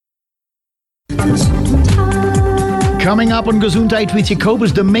Coming up on Gesundheit with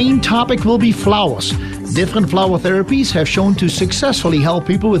Jacobus, the main topic will be flowers. Different flower therapies have shown to successfully help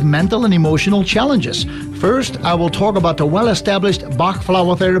people with mental and emotional challenges. First, I will talk about the well-established Bach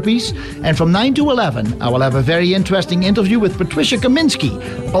flower therapies. And from 9 to 11, I will have a very interesting interview with Patricia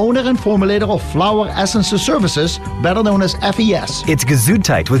Kaminski, owner and formulator of Flower Essences Services, better known as FES. It's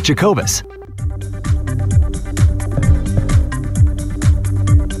Gesundheit with Jacobus.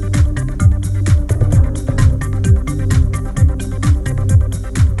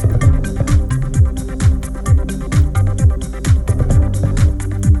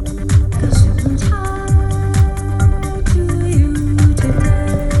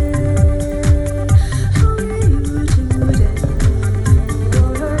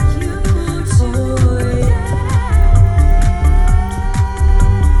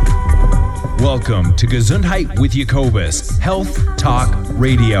 Welcome to Gesundheit with Jacobus, Health Talk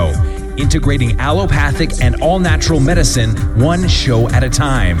Radio, integrating allopathic and all-natural medicine one show at a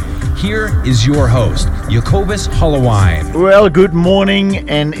time. Here is your host, Jacobus Hollowine. Well, good morning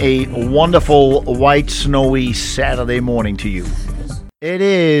and a wonderful white snowy Saturday morning to you. It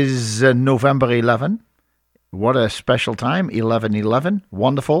is November 11. What a special time, 11/11.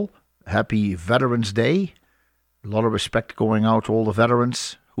 Wonderful. Happy Veterans Day. A lot of respect going out to all the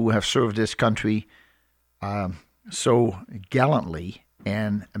veterans who have served this country so gallantly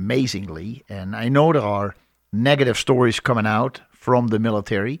and amazingly. And I know there are negative stories coming out from the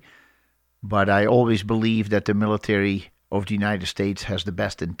military, but I always believe that the military of the United States has the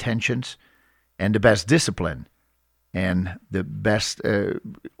best intentions and the best discipline and the best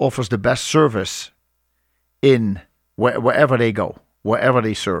offers the best service in wherever they go, wherever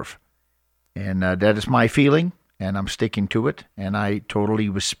they serve. And that is my feeling. And I'm sticking to it, and I totally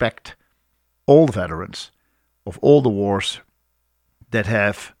respect all the veterans of all the wars that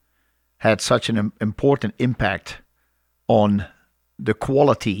have had such an important impact on the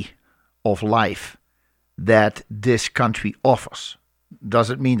quality of life that this country offers.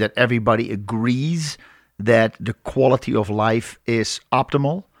 Doesn't mean that everybody agrees that the quality of life is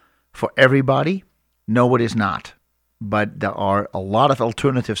optimal for everybody. No, it is not. But there are a lot of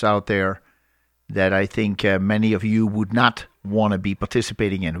alternatives out there that I think many of you would not want to be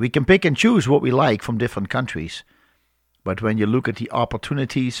participating in. We can pick and choose what we like from different countries, but when you look at the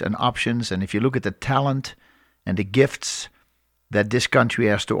opportunities and options, and if you look at the talent and the gifts that this country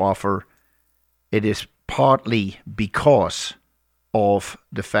has to offer, it is partly because of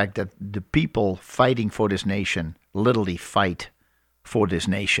the fact that the people fighting for this nation literally fight for this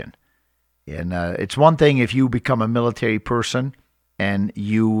nation. And it's one thing if you become a military person and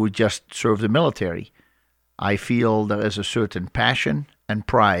you just serve the military. I feel there is a certain passion and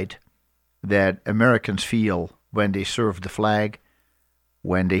pride that Americans feel when they serve the flag,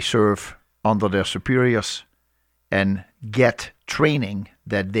 when they serve under their superiors, and get training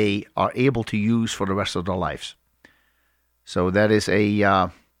that they are able to use for the rest of their lives. So that is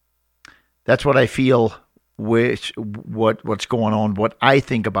that's what I feel. What's going on? What I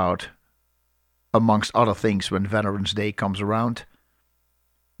think about, amongst other things, when Veterans Day comes around.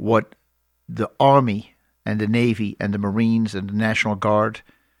 What the Army and the Navy and the Marines and the National Guard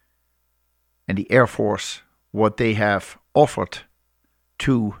and the Air Force, what they have offered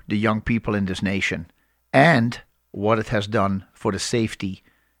to the young people in this nation, and what it has done for the safety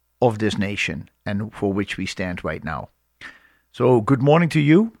of this nation and for which we stand right now. So good morning to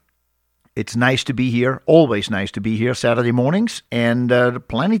you. It's nice to be here, always nice to be here Saturday mornings, and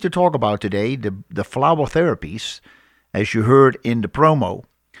plenty to talk about today. The flower therapies, as you heard in the promo.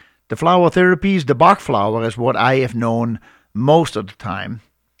 The flower therapies, the Bach flower is what I have known most of the time.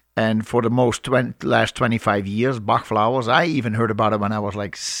 And for the last 25 years, Bach flowers, I even heard about it when I was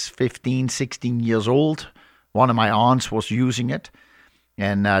like 15, 16 years old. One of my aunts was using it.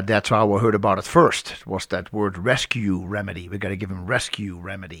 And that's how I heard about it first. It was that word rescue remedy. We got to give him rescue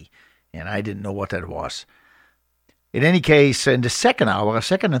remedy. And I didn't know what that was. In any case, in the second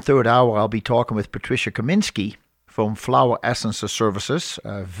and third hour, I'll be talking with Patricia Kaminski from Flower Essences Services.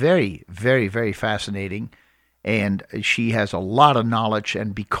 Very, very, very fascinating. And she has a lot of knowledge.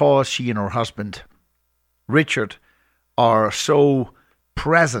 And because she and her husband, Richard, are so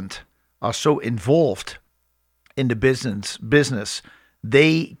present, are so involved in the business,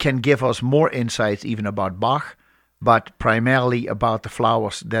 they can give us more insights even about Bach, but primarily about the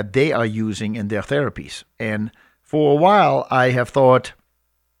flowers that they are using in their therapies. And for a while, I have thought,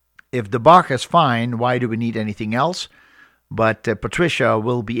 if the Bach is fine, why do we need anything else? But Patricia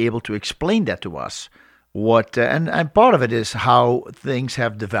will be able to explain that to us. And part of it is how things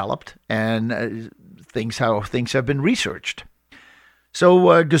have developed and how things have been researched. So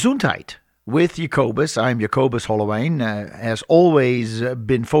Gesundheit with Jacobus. I'm Jacobus Hollowijn, has always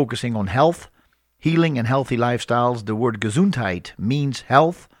been focusing on health, healing and healthy lifestyles. The word Gesundheit means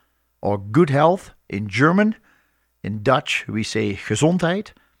health or good health in German. In Dutch, we say Gezondheid,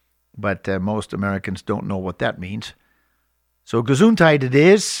 but most Americans don't know what that means. So Gesundheit it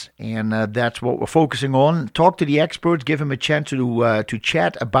is, and that's what we're focusing on. Talk to the experts, give them a chance to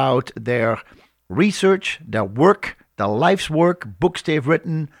chat about their research, their work, their life's work, books they've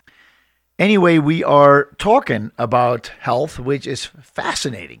written. Anyway, we are talking about health, which is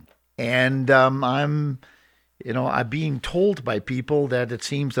fascinating. And I'm being told by people that it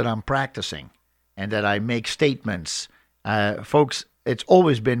seems that I'm practicing and that I make statements. Folks, it's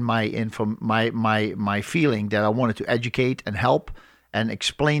always been my feeling that I wanted to educate and help and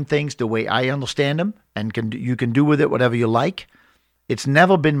explain things the way I understand them, and you can do with it whatever you like. It's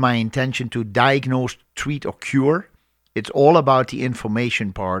never been my intention to diagnose, treat, or cure. It's all about the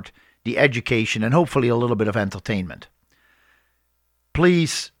information part, the education, and hopefully a little bit of entertainment.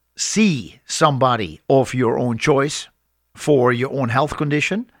 Please see somebody of your own choice for your own health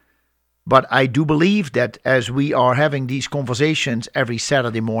condition. But I do believe that as we are having these conversations every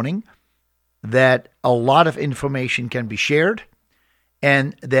Saturday morning, that a lot of information can be shared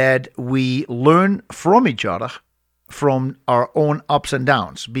and that we learn from each other, from our own ups and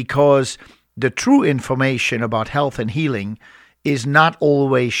downs, because the true information about health and healing is not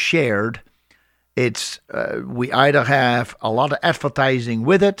always shared. We either have a lot of advertising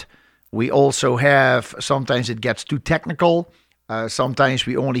with it. We also have, sometimes it gets too technical. Sometimes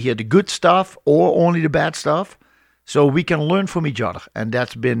we only hear the good stuff or only the bad stuff. So we can learn from each other. And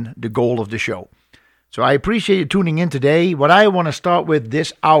that's been the goal of the show. So I appreciate you tuning in today. What I want to start with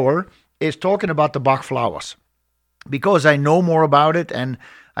this hour is talking about the Bach flowers, because I know more about it and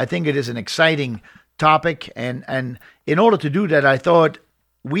I think it is an exciting topic. And in order to do that, I thought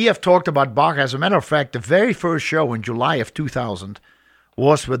we have talked about Bach. As a matter of fact, the very first show in July of 2000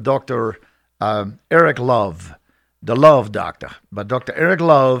 was with Dr. Eric Love, the Love Doctor. But Dr. Eric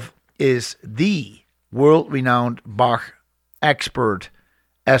Love is the world-renowned Bach expert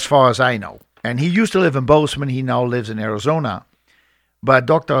as far as I know. And he used to live in Bozeman. He now lives in Arizona. But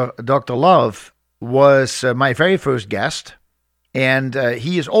Dr. Love was my very first guest. And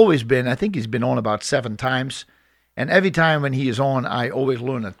he has always been, I think he's been on about 7 times. And every time when he is on, I always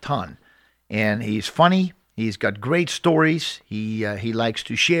learn a ton. And he's funny. He's got great stories. He likes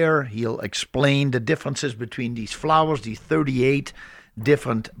to share. He'll explain the differences between these flowers, these 38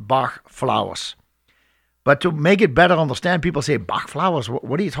 different Bach flowers. But to make it better understand, people say, Bach flowers,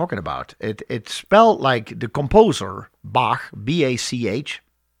 what are you talking about? It's spelled like the composer, Bach, B-A-C-H.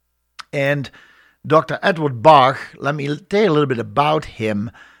 And Dr. Edward Bach, let me tell you a little bit about him,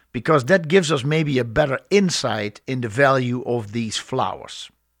 because that gives us maybe a better insight in the value of these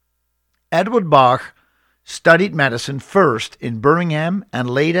flowers. Edward Bach studied medicine first in Birmingham and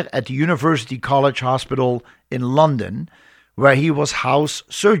later at the University College Hospital in London, where he was house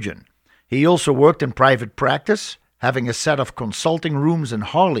surgeon. He also worked in private practice, having a set of consulting rooms in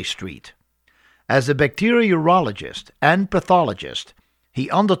Harley Street. As a bacteriologist and pathologist, he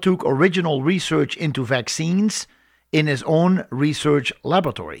undertook original research into vaccines in his own research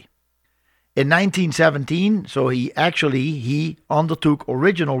laboratory. In 1917, so he undertook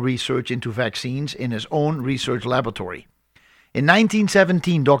original research into vaccines in his own research laboratory. In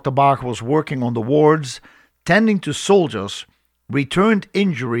 1917, Dr. Bach was working on the wards, tending to soldiers returned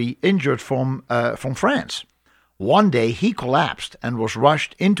injured from France. One day, he collapsed and was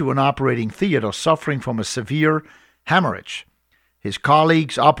rushed into an operating theater, suffering from a severe hemorrhage. His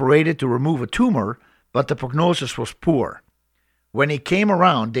colleagues operated to remove a tumor, but the prognosis was poor. When he came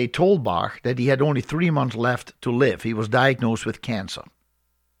around, they told Bach that he had only 3 months left to live. He was diagnosed with cancer.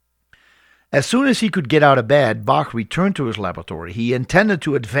 As soon as he could get out of bed, Bach returned to his laboratory. He intended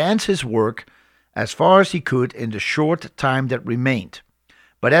to advance his work as far as he could in the short time that remained.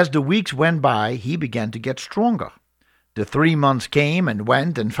 But as the weeks went by, he began to get stronger. The 3 months came and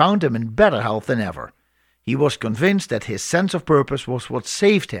went and found him in better health than ever. He was convinced that his sense of purpose was what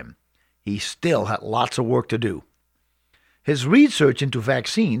saved him. He still had lots of work to do. His research into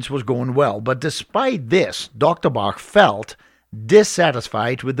vaccines was going well, but despite this, Dr. Bach felt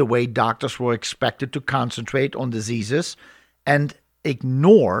dissatisfied with the way doctors were expected to concentrate on diseases and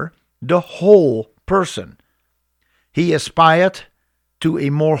ignore the whole person. He aspired to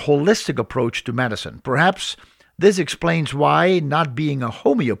a more holistic approach to medicine. Perhaps this explains why, not being a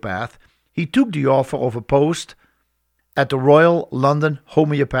homeopath, he took the offer of a post at the Royal London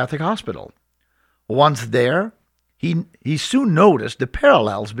Homeopathic Hospital. Once there, he soon noticed the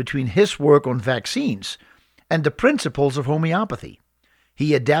parallels between his work on vaccines and the principles of homeopathy.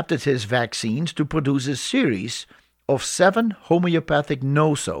 he adapted his vaccines to produce a series of 7 homeopathic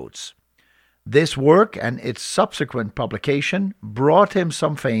nosodes. This work and its subsequent publication brought him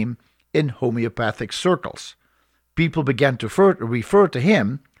some fame in homeopathic circles. People began to refer to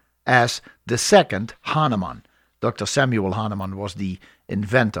him as the second Hahnemann. Dr. Samuel Hahnemann was the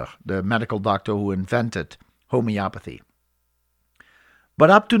inventor, the medical doctor who invented homeopathy.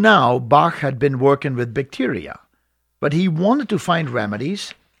 But up to now, Bach had been working with bacteria, but he wanted to find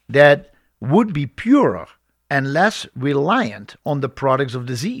remedies that would be purer and less reliant on the products of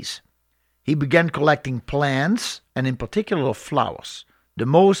disease. He began collecting plants, and in particular flowers, the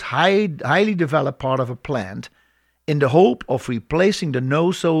most highly developed part of a plant, in the hope of replacing the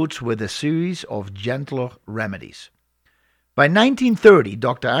nosodes with a series of gentler remedies. By 1930,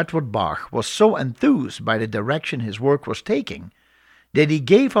 Dr. Edward Bach was so enthused by the direction his work was taking that he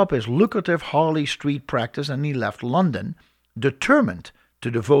gave up his lucrative Harley Street practice and he left London, determined to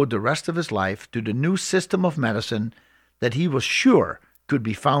devote the rest of his life to the new system of medicine that he was sure could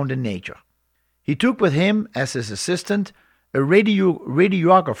be found in nature. He took with him as his assistant a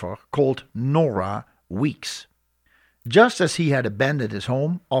radiographer called Nora Weeks. Just as he had abandoned his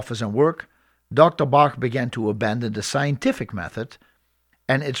home, office, and work, Dr. Bach began to abandon the scientific method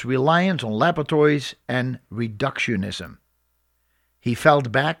and its reliance on laboratories and reductionism. He fell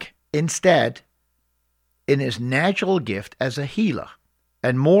back, instead, in his natural gift as a healer,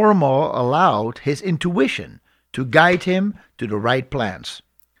 and more allowed his intuition to guide him to the right plants.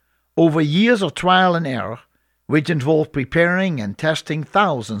 Over years of trial and error, which involved preparing and testing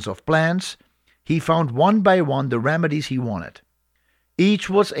thousands of plants, he found one by one the remedies he wanted. Each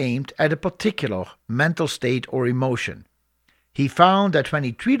was aimed at a particular mental state or emotion. He found that when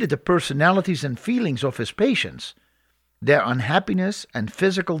he treated the personalities and feelings of his patients, their unhappiness and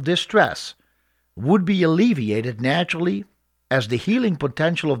physical distress would be alleviated naturally as the healing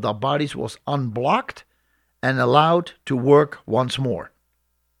potential of their bodies was unblocked and allowed to work once more.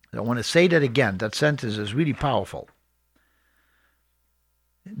 I want to say that again. That sentence is really powerful.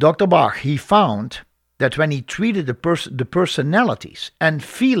 Dr. Bach, he found that when he treated the personalities and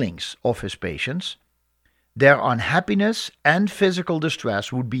feelings of his patients, their unhappiness and physical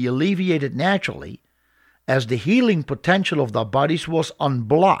distress would be alleviated naturally as the healing potential of their bodies was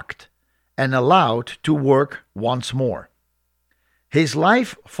unblocked and allowed to work once more. His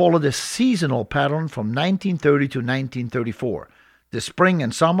life followed a seasonal pattern from 1930 to 1934. The spring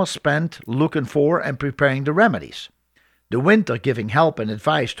and summer spent looking for and preparing the remedies. The winter giving help and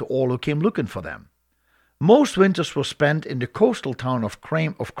advice to all who came looking for them. Most winters were spent in the coastal town of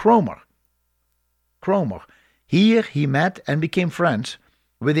Cromer. Here he met and became friends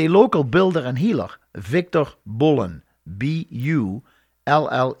with a local builder and healer, Victor Bullen, B-U-L-L-E-N,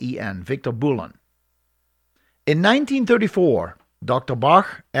 Victor Bullen. In 1934, Dr.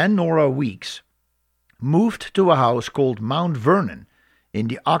 Bach and Nora Weeks moved to a house called Mount Vernon in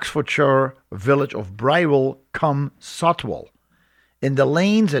the Oxfordshire village of Brywell-cum-Sotwell. In the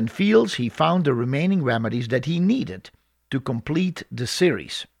lanes and fields, he found the remaining remedies that he needed to complete the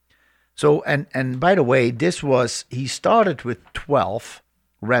series. So, and by the way, he started with 12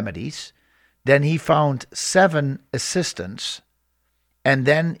 remedies, then he found 7 assistants, and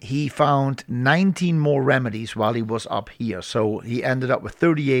then he found 19 more remedies while he was up here. So he ended up with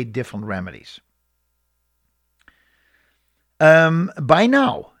 38 different remedies. By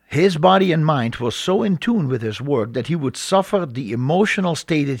now, his body and mind was so in tune with his work that he would suffer the emotional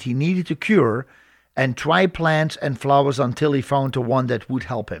state that he needed to cure and try plants and flowers until he found the one that would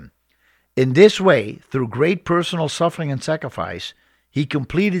help him. In this way, through great personal suffering and sacrifice, he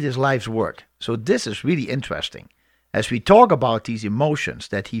completed his life's work. So this is really interesting. As we talk about these emotions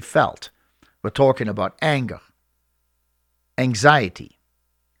that he felt, we're talking about anger, anxiety,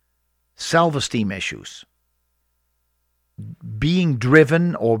 self-esteem issues, being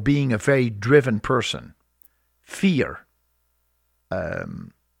driven or being a very driven person, fear,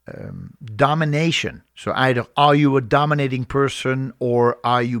 domination. So either are you a dominating person or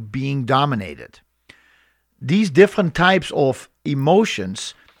are you being dominated? These different types of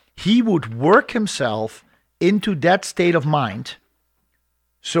emotions, he would work himself into that state of mind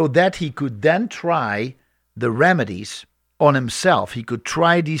so that he could then try the remedies on himself. He could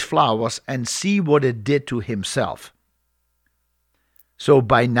try these flowers and see what it did to himself. So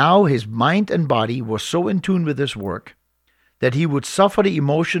by now his mind and body were so in tune with his work that he would suffer the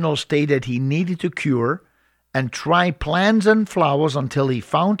emotional state that he needed to cure and try plants and flowers until he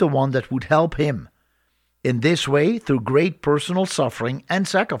found the one that would help him. In this way, through great personal suffering and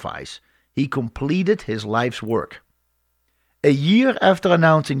sacrifice, he completed his life's work. A year after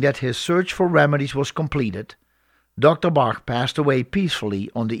announcing that his search for remedies was completed, Dr. Bach passed away peacefully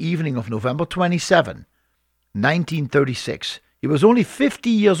on the evening of November 27, 1936. He was only 50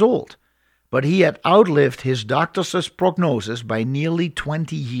 years old, but he had outlived his doctor's prognosis by nearly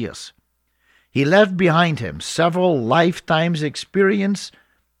 20 years. He left behind him several lifetimes' experience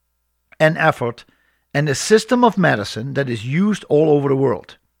and effort and a system of medicine that is used all over the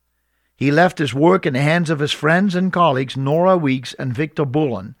world. He left his work in the hands of his friends and colleagues Nora Weeks and Victor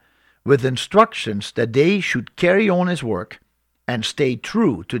Bullen, with instructions that they should carry on his work and stay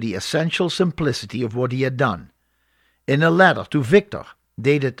true to the essential simplicity of what he had done. In a letter to Victor,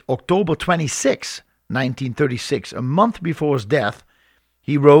 dated October 26, 1936, a month before his death,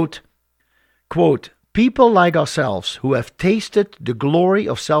 he wrote, quote, "People like ourselves who have tasted the glory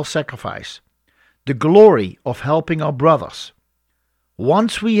of self-sacrifice, the glory of helping our brothers.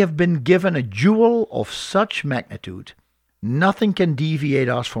 Once we have been given a jewel of such magnitude, nothing can deviate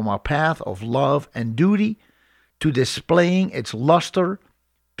us from our path of love and duty to displaying its luster,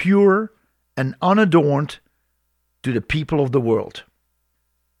 pure and unadorned, to the people of the world."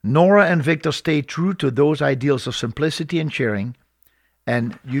 Nora and Victor stayed true to those ideals of simplicity and sharing,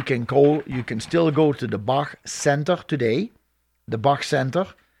 and you can still go to the Bach Center today, the Bach Center,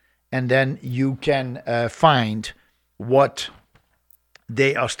 and then you can find what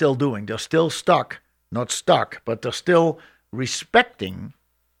they are still doing. They're still not stuck, but they're still respecting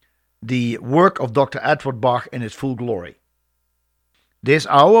the work of Dr. Edward Bach in its full glory. This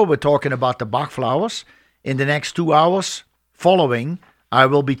hour, we're talking about the Bach flowers. In the next 2 hours following, I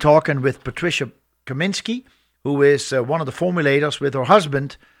will be talking with Patricia Kaminsky, who is one of the formulators with her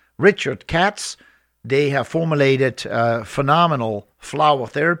husband, Richard Katz. They have formulated phenomenal flower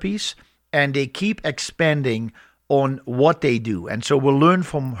therapies, and they keep expanding on what they do. And so we'll learn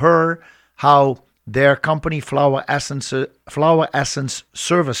from her how their company, Flower Essence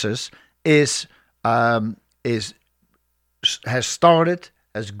Services, has started,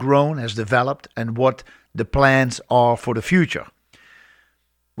 has grown, has developed, and what the plans are for the future.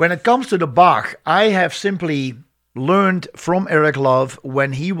 When it comes to the Bach, I have simply learned from Eric Love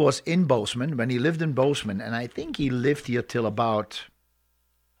when he was in Bozeman, when he lived in Bozeman, and I think he lived here till about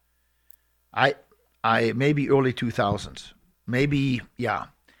maybe early 2000s. Maybe, yeah.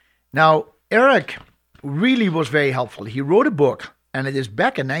 Now, Eric really was very helpful. He wrote a book, and it is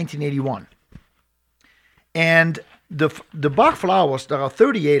back in 1981. And the Bach flowers, there are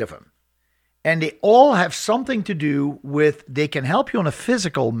 38 of them. And they all have something to do with, they can help you on with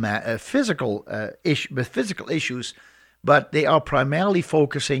physical issues, but they are primarily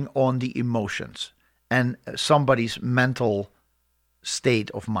focusing on the emotions and somebody's mental state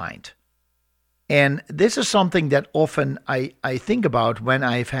of mind. And this is something that often I think about when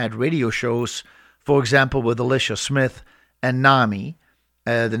I've had radio shows, for example, with Alicia Smith and NAMI,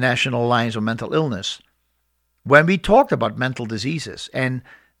 the National Alliance on Mental Illness, when we talked about mental diseases. And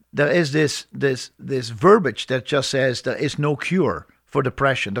there is this verbiage that just says there is no cure for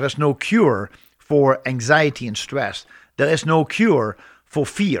depression. There is no cure for anxiety and stress. There is no cure for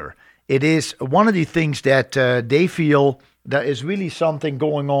fear. It is one of the things that they feel there is really something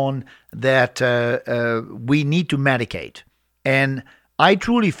going on that we need to medicate. And I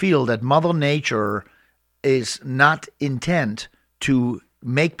truly feel that Mother Nature is not intent to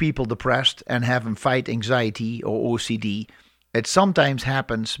make people depressed and have them fight anxiety or OCD. It sometimes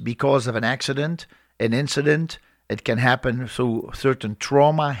happens because of an accident, an incident. It can happen through certain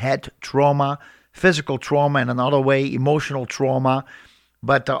trauma, head trauma, physical trauma in another way, emotional trauma.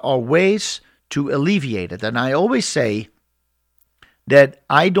 But there are ways to alleviate it. And I always say that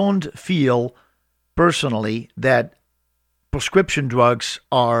I don't feel personally that prescription drugs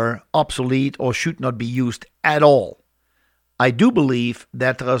are obsolete or should not be used at all. I do believe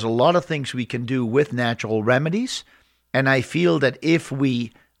that there's a lot of things we can do with natural remedies. And I feel that if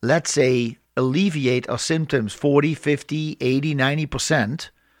we, let's say, alleviate our symptoms 40, 50, 80, 90%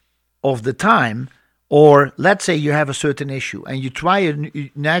 of the time, or let's say you have a certain issue and you try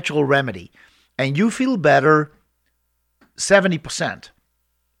a natural remedy and you feel better 70%,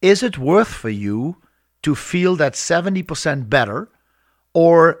 is it worth for you to feel that 70% better,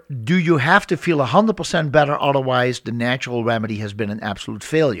 or do you have to feel 100% better, otherwise the natural remedy has been an absolute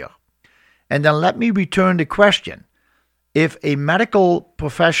failure? And then let me return the question. If a medical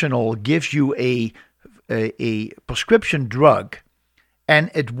professional gives you a prescription drug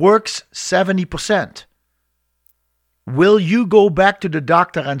and it works 70%, will you go back to the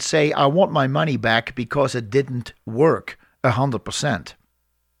doctor and say, I want my money back because it didn't work 100%?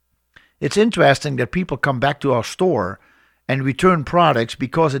 It's interesting that people come back to our store and return products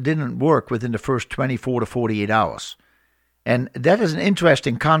because it didn't work within the first 24 to 48 hours. And that is an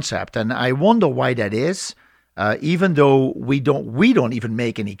interesting concept, and I wonder why that is. Even though we don't even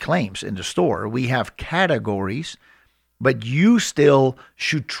make any claims in the store. We have categories, but you still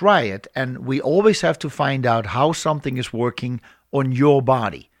should try it. And we always have to find out how something is working on your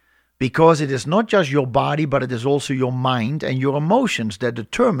body, because it is not just your body, but it is also your mind and your emotions that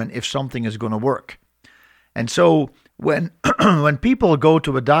determine if something is going to work. And so when when people go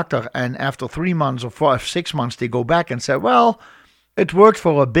to a doctor and after 3 months or 6 months, they go back and say, well, it worked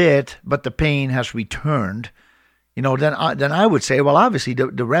for a bit, but the pain has returned. Then I would say, well, obviously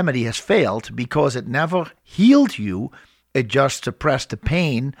the remedy has failed because it never healed you. It just suppressed the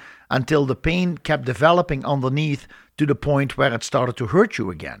pain until the pain kept developing underneath to the point where it started to hurt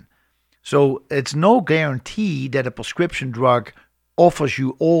you again. So it's no guarantee that a prescription drug offers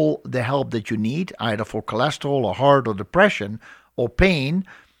you all the help that you need, either for cholesterol or heart or depression or pain,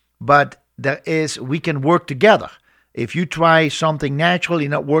 but we can work together. If you try something naturally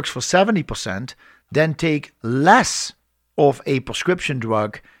and it works for 70%, then take less of a prescription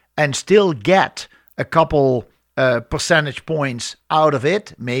drug and still get a couple percentage points out of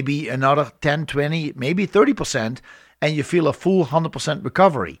it, maybe another 10, 20, maybe 30%, and you feel a full 100%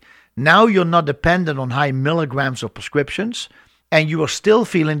 recovery. Now you're not dependent on high milligrams of prescriptions, and you are still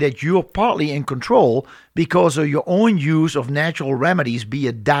feeling that you're partly in control because of your own use of natural remedies, be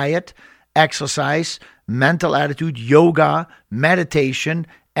it diet, exercise, mental attitude, yoga, meditation,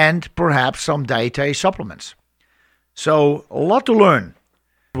 and perhaps some dietary supplements. So, a lot to learn.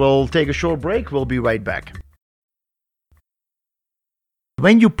 We'll take a short break. We'll be right back.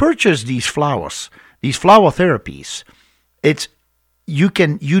 When you purchase these flower therapies,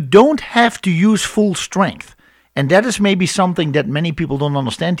 you don't have to use full strength. And that is maybe something that many people don't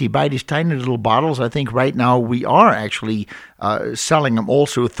understand. You buy these tiny little bottles. I think right now we are actually selling them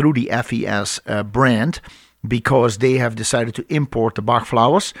also through the FES brand, because they have decided to import the Bach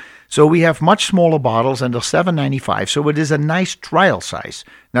flowers. So we have much smaller bottles, and they're $7.95. So it is a nice trial size.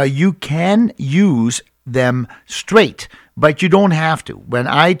 Now you can use them straight, but you don't have to. When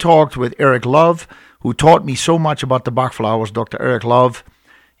I talked with Eric Love, who taught me so much about the Bach flowers, Dr. Eric Love,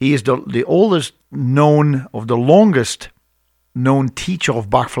 he is the oldest known, of the longest known teacher of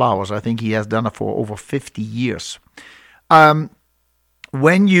Bach flowers. I think he has done it for over 50 years.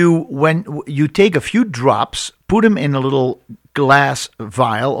 When you take a few drops, put them in a little glass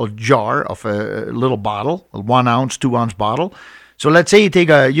vial or jar of a little bottle, a 1 ounce, 2 ounce bottle. So let's say you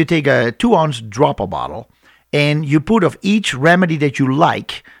take a 2 ounce dropper bottle, and you put of each remedy that you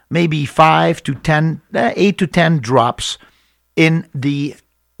like, maybe 8 to 10 drops in the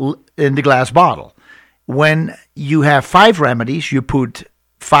glass bottle. When you have 5 remedies, you put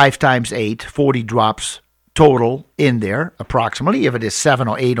 5 times 8, 40 drops total in there, approximately. If it is 7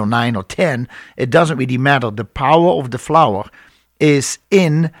 or 8 or 9 or 10, it doesn't really matter. The power of the flower is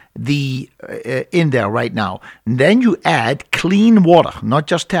in there right now. And then you add clean water, not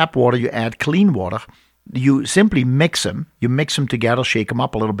just tap water. You add clean water. You simply mix them. You mix them together, shake them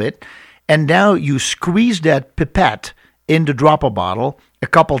up a little bit, and now you squeeze that pipette in the dropper bottle a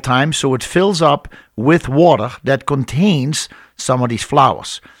couple times so it fills up with water that contains some of these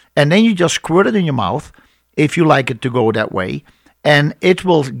flowers. And then you just squirt it in your mouth, if you like it to go that way, and it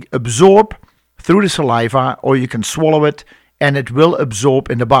will absorb through the saliva, or you can swallow it, and it will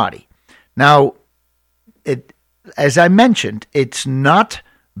absorb in the body. Now, as I mentioned, it's not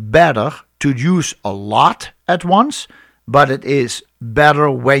better to use a lot at once, but it is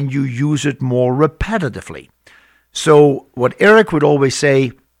better when you use it more repetitively. So what Eric would always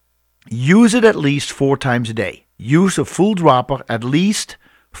say, use it at least 4 times a day. Use a full dropper at least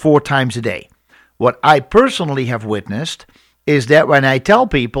 4 times a day. What I personally have witnessed is that when I tell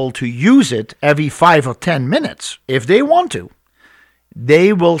people to use it every 5 or 10 minutes, if they want to,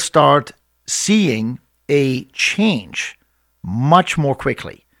 they will start seeing a change much more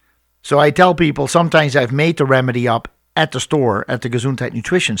quickly. So I tell people, sometimes I've made the remedy up at the store, at the Gesundheit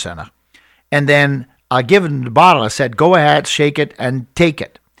Nutrition Center, and then I give them the bottle. I said, go ahead, shake it, and take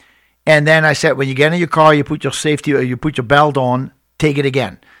it. And then I said, when you get in your car, you put your safety, or you put your belt on, take it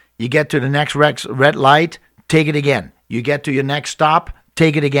again. You get to the next red light, take it again. You get to your next stop,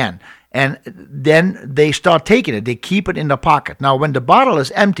 take it again. And then they start taking it. They keep it in their pocket. Now, when the bottle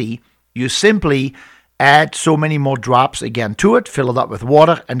is empty, you simply add so many more drops again to it, fill it up with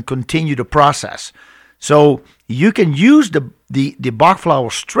water, and continue the process. So you can use the Bach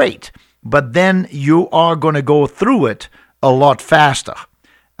flower straight, but then you are going to go through it a lot faster.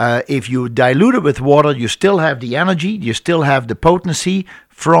 If you dilute it with water, you still have the energy, you still have the potency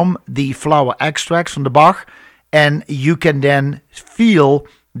from the flower extracts from the Bach, and you can then feel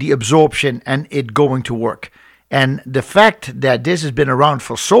the absorption and it going to work. And the fact that this has been around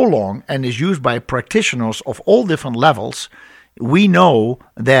for so long and is used by practitioners of all different levels, we know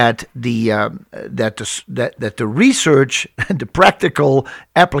that the research, the practical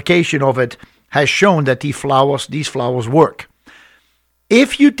application of it has shown that these flowers work.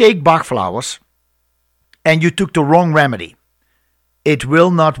 If you take Bach flowers and you took the wrong remedy, it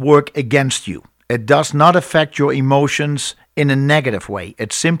will not work against you. It does not affect your emotions in a negative way.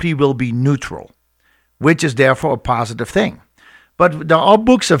 It simply will be neutral, which is therefore a positive thing. But there are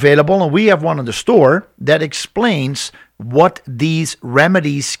books available, and we have one in the store that explains what these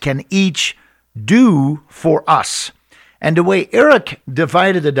remedies can each do for us. And the way Eric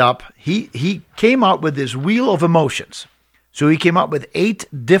divided it up, he came out with this wheel of emotions. So he came up with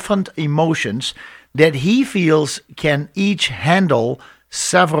 8 different emotions that he feels can each handle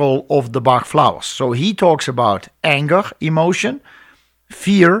several of the Bach flowers. So he talks about anger emotion,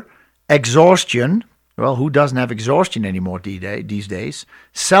 fear, exhaustion. Well, who doesn't have exhaustion anymore these days?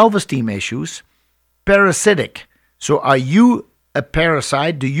 Self-esteem issues, parasitic. So are you a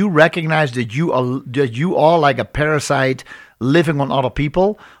parasite? Do you recognize that you are like a parasite living on other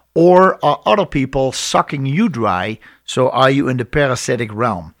people? Or are other people sucking you dry? So are you in the parasitic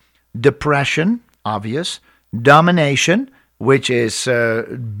realm? Depression, obvious. Domination, which is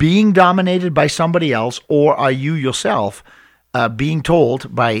being dominated by somebody else. Or are you yourself being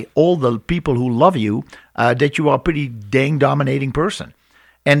told by all the people who love you that you are a pretty dang dominating person?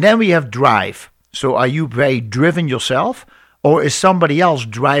 And then we have drive. So are you very driven yourself? Or is somebody else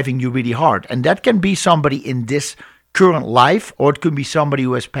driving you really hard? And that can be somebody in this current life, or it could be somebody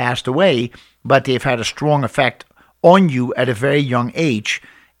who has passed away, but they've had a strong effect on you at a very young age,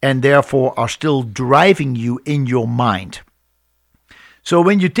 and therefore are still driving you in your mind. So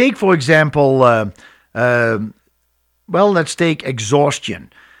when you take, for example, let's take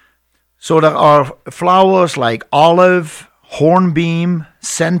exhaustion. So there are flowers like olive, hornbeam,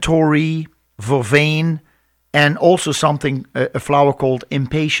 centauri, vervain, and also a flower called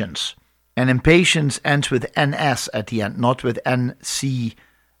impatience. And impatience ends with NS at the end, not with NC,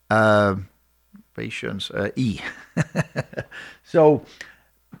 patience, E. So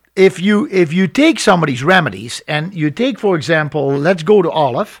if you take somebody's remedies and you take, for example, let's go to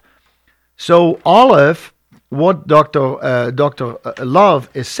olive. So olive, what Dr. Love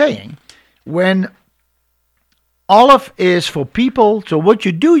is saying, when olive is for people, so what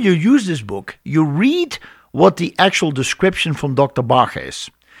you do, you use this book, you read what the actual description from Dr. Bach is.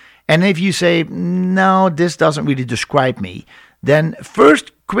 And if you say, no, this doesn't really describe me, then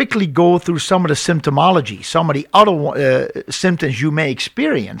first quickly go through some of the symptomology, some of the other symptoms you may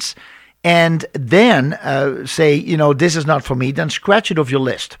experience, and then say, this is not for me, then scratch it off your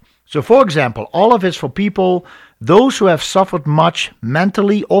list. So for example, olive is for people, those who have suffered much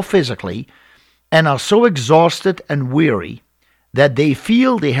mentally or physically, and are so exhausted and weary that they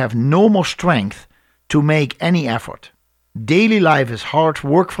feel they have no more strength to make any effort. Daily life is hard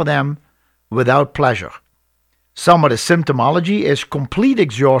work for them without pleasure. Some of the symptomology is complete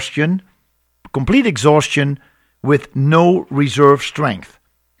exhaustion with no reserve strength.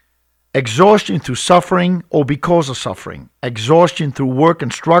 Exhaustion through suffering or because of suffering. Exhaustion through work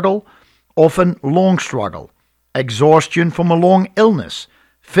and struggle, often long struggle. Exhaustion from a long illness,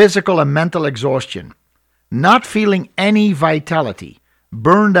 physical and mental exhaustion. Not feeling any vitality,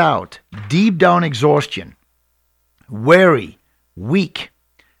 burned out, deep down exhaustion. Weary, weak.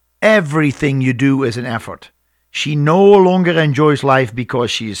 Everything you do is an effort. She no longer enjoys life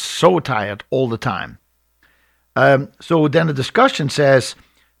because she is so tired all the time. So then the discussion says,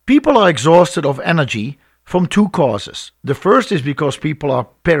 people are exhausted of energy from 2 causes. The first is because people are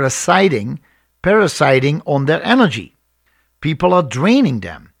parasiting on their energy. People are draining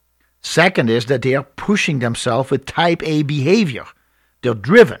them. Second is that they are pushing themselves with type A behavior. They're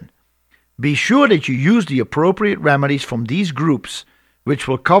driven. Be sure that you use the appropriate remedies from these groups, which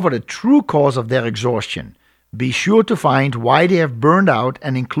will cover the true cause of their exhaustion. Be sure to find why they have burned out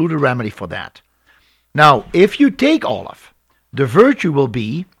and include a remedy for that. Now, if you take olive, the virtue will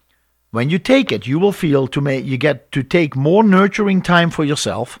be, when you take it, you will feel you get to take more nurturing time for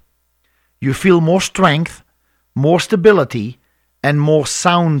yourself. You feel more strength, more stability, and more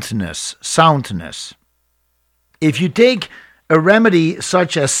soundness. If you take a remedy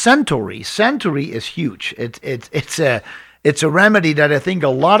such as centauri is huge. It's a remedy that I think a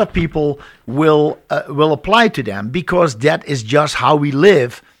lot of people will apply to them, because that is just how we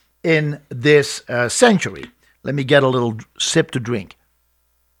live in this century. Let me get a little sip to drink.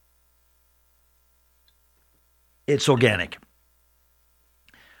 It's organic.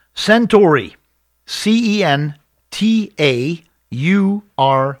 Centauri, Centauri,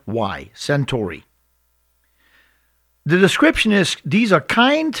 Centauri. The description is, these are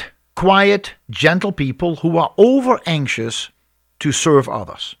kind, quiet, gentle people who are over anxious to serve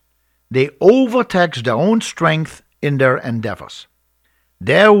others. They overtax their own strength in their endeavors.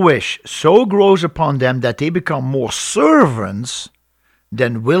 Their wish so grows upon them that they become more servants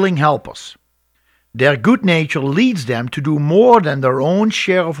than willing helpers. Their good nature leads them to do more than their own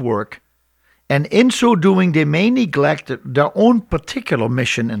share of work, and in so doing they may neglect their own particular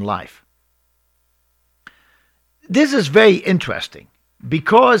mission in life. This is very interesting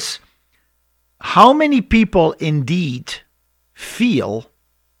because how many people indeed feel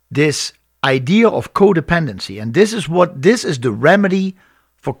this idea of codependency? And this is the remedy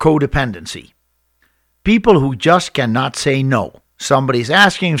for codependency. People who just cannot say no. Somebody's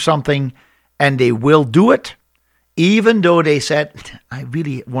asking something and they will do it, even though they said, I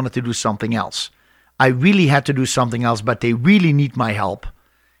really wanted to do something else. I really had to do something else, but they really need my help.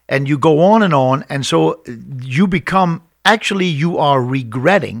 And you go on, and so you become, actually you are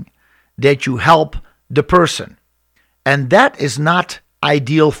regretting that you help the person. And that is not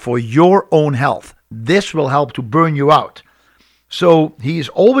ideal for your own health. This will help to burn you out. So he is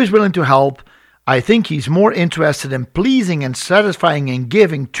always willing to help. I think he's more interested in pleasing and satisfying and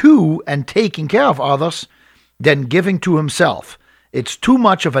giving to and taking care of others than giving to himself. It's too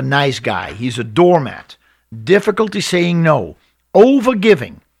much of a nice guy. He's a doormat. Difficulty saying no.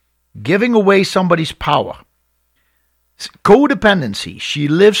 Over-giving. Giving away somebody's power. Codependency. She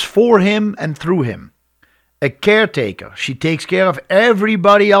lives for him and through him. A caretaker. She takes care of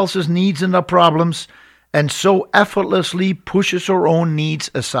everybody else's needs and their problems and so effortlessly pushes her own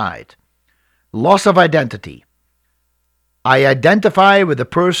needs aside. Loss of identity. I identify with a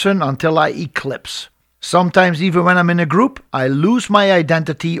person until I eclipse. Sometimes even when I'm in a group, I lose my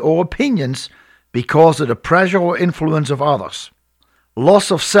identity or opinions because of the pressure or influence of others.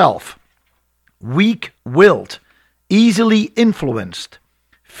 Loss of self. Weak-willed. Easily influenced.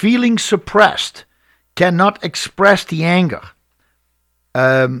 Feeling suppressed. Cannot express the anger.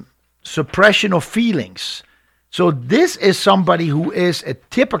 Suppression of feelings. So this is somebody who is a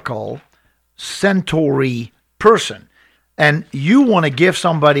typical Centauri person. And you want to give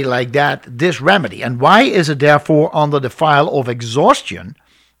somebody like that this remedy. And why is it therefore under the file of exhaustion?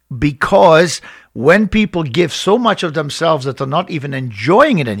 Because when people give so much of themselves that they're not even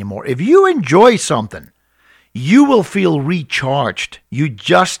enjoying it anymore, if you enjoy something, you will feel recharged. You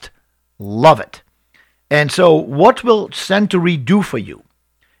just love it. And so what will Centauri do for you?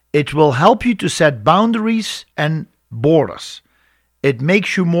 It will help you to set boundaries and borders. It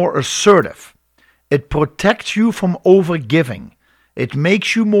makes you more assertive. It protects you from overgiving. It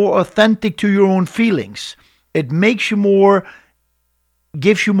makes you more authentic to your own feelings. It makes you more,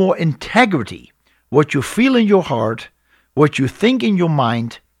 gives you more integrity. What you feel in your heart, what you think in your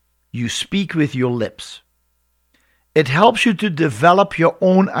mind, you speak with your lips. It helps you to develop your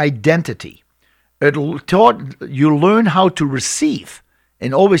own identity. You learn how to receive.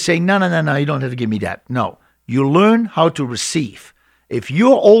 And always saying, no, you don't have to give me that. No, you learn how to receive. If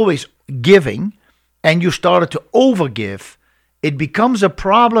you're always giving and you started to overgive, it becomes a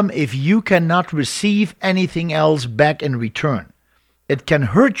problem if you cannot receive anything else back in return. It can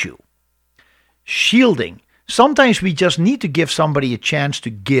hurt you. Shielding. Sometimes we just need to give somebody a chance to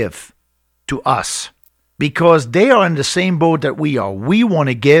give to us because they are in the same boat that we are. We want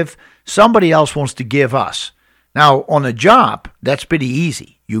to give. Somebody else wants to give us. Now, on a job, that's pretty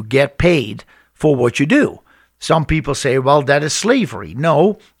easy. You get paid for what you do. Some people say, well, that is slavery.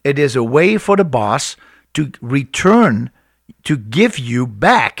 No, it is a way for the boss to return, to give you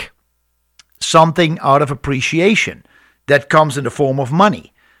back something out of appreciation that comes in the form of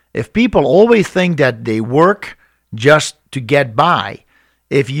money. If people always think that they work just to get by,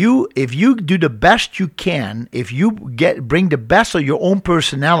 if you do the best you can, if you bring the best of your own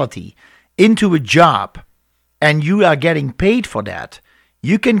personality into a job, and you are getting paid for that,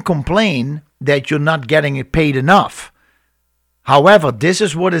 you can complain that you're not getting paid enough. However, this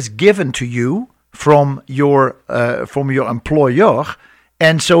is what is given to you from your employer,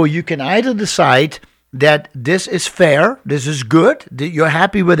 and so you can either decide that this is fair, this is good, that you're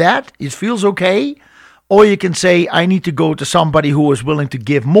happy with that, it feels okay, or you can say, I need to go to somebody who is willing to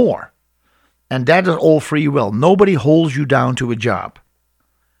give more. And that is all free will. Nobody holds you down to a job.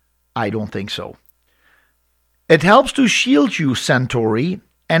 I don't think so. It helps to shield you, Centauri,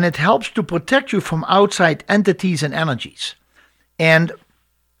 and it helps to protect you from outside entities and energies. And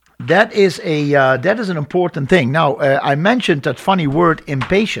that is an important thing. Now, I mentioned that funny word,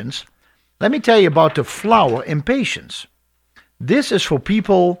 impatience. Let me tell you about the flower, impatience. This is for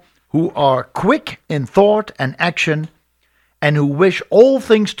people who are quick in thought and action and who wish all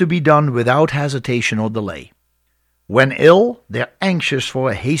things to be done without hesitation or delay. When ill, they're anxious for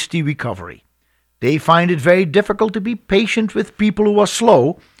a hasty recovery. They find it very difficult to be patient with people who are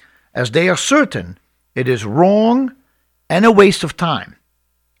slow, as they are certain it is wrong and a waste of time,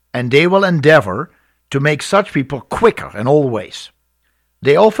 and they will endeavor to make such people quicker in all ways.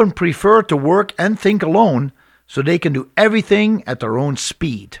 They often prefer to work and think alone so they can do everything at their own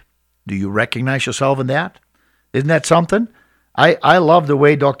speed. Do you recognize yourself in that? Isn't that something? I love the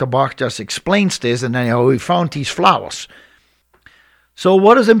way Dr. Bach just explains this and then how he found these flowers. So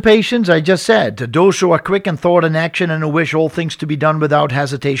what is impatience? I just said, to those who are quick in thought and action and who wish all things to be done without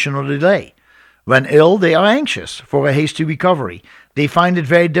hesitation or delay. When ill, they are anxious for a hasty recovery. They find it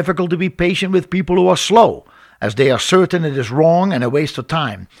very difficult to be patient with people who are slow, as they are certain it is wrong and a waste of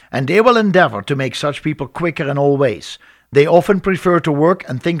time, and they will endeavor to make such people quicker in all ways. They often prefer to work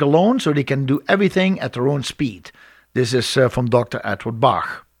and think alone so they can do everything at their own speed. This is from Dr. Edward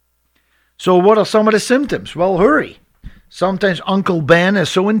Bach. So what are some of the symptoms? Well, hurry. Sometimes Uncle Ben is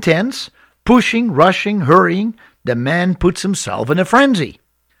so intense, pushing, rushing, hurrying, the man puts himself in a frenzy.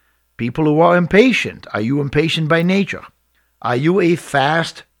 People who are impatient. Are you impatient by nature? Are you a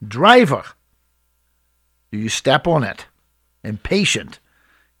fast driver? Do you step on it? Impatient.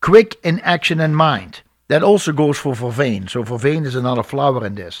 Quick in action and mind. That also goes for vervain. So vervain is another flower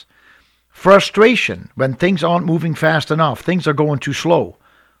in this. Frustration, when things aren't moving fast enough, things are going too slow.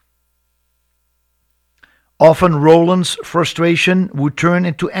 Often Roland's frustration would turn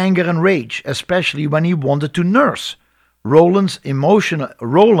into anger and rage, especially when he wanted to nurse. Roland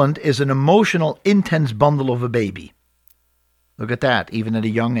is an emotional, intense bundle of a baby. Look at that, even at a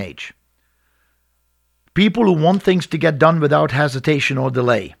young age. People who want things to get done without hesitation or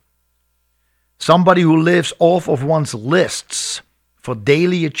delay. Somebody who lives off of one's lists for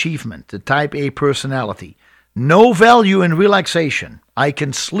daily achievement, the type A personality. No value in relaxation. I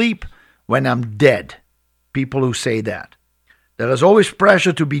can sleep when I'm dead. People who say that. There is always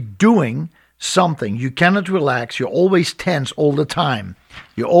pressure to be doing something. You cannot relax. You're always tense all the time.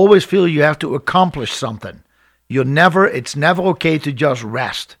 You always feel you have to accomplish something. It's never okay to just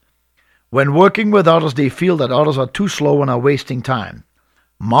rest. When working with others, they feel that others are too slow and are wasting time.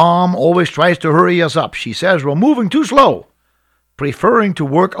 Mom always tries to hurry us up. She says we're moving too slow. Preferring to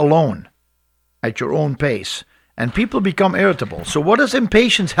work alone at your own pace. And people become irritable. So what does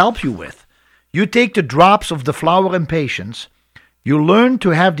impatience help you with? You take the drops of the flower impatience. You learn to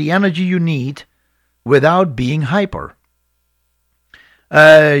have the energy you need without being hyper.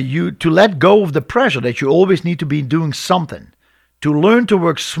 To let go of the pressure that you always need to be doing something. To learn to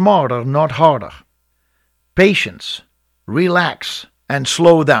work smarter, not harder. Patience, relax, and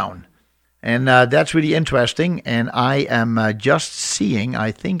slow down. And that's really interesting. And I am just seeing,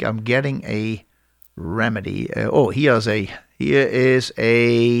 I think I'm getting a remedy. Here is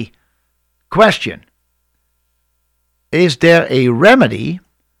a question. Is there a remedy?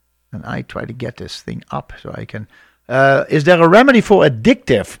 And I try to get this thing up so I can. Is there a remedy for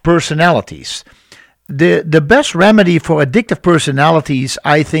addictive personalities? The best remedy for addictive personalities,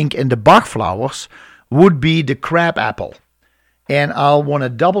 I think, in the Bach flowers would be the crabapple. And I'll want to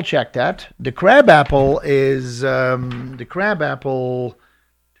double check that. The crabapple is that's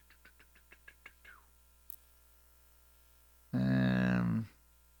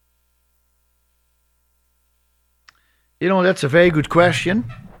a very good question.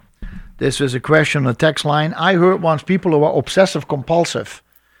 This is a question on the text line. I heard once people who are obsessive compulsive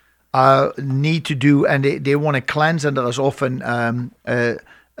need to do, and they want to cleanse, and there is often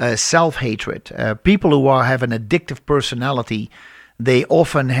self-hatred. People who have an addictive personality, they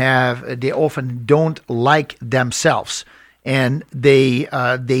often don't like themselves, and they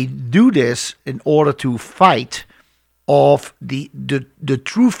do this in order to fight off the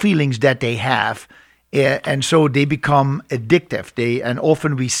true feelings that they have, and so they become addictive. And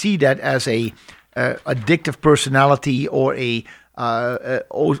often we see that as a addictive personality or a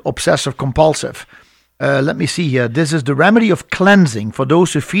obsessive compulsive. Let me see here. This is the remedy of cleansing for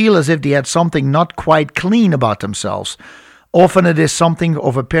those who feel as if they had something not quite clean about themselves. Often it is something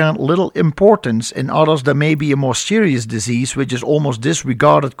of apparent little importance. In others, there may be a more serious disease which is almost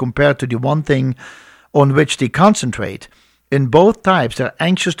disregarded compared to the one thing on which they concentrate. In both types, they're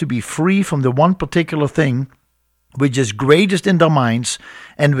anxious to be free from the one particular thing which is greatest in their minds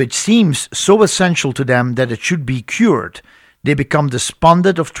and which seems so essential to them that it should be cured. They become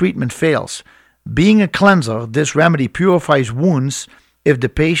despondent if treatment fails. Being a cleanser, this remedy purifies wounds if the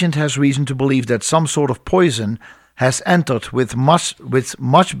patient has reason to believe that some sort of poison has entered which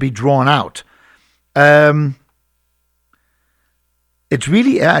must be drawn out.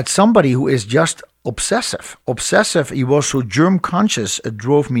 It's somebody who is just obsessive. Obsessive, he was so germ conscious, it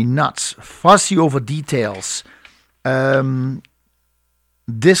drove me nuts. Fussy over details.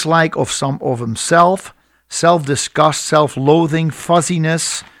 dislike of some of himself, self-disgust, self-loathing,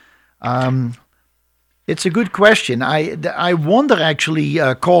 fuzziness. It's a good question. I wonder, actually,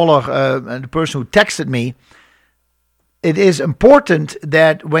 caller, the person who texted me, it is important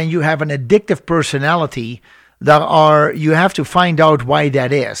that when you have an addictive personality, you have to find out why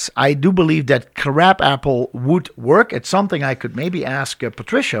that is. I do believe that crabapple would work. It's something I could maybe ask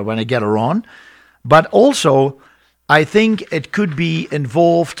Patricia when I get her on. But also, I think it could be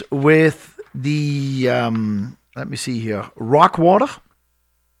involved with the, let me see here, rock water.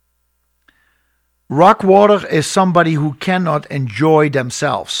 Rock water is somebody who cannot enjoy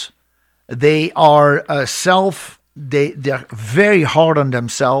themselves. They are they're very hard on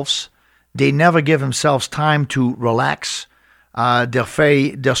themselves. They never give themselves time to relax.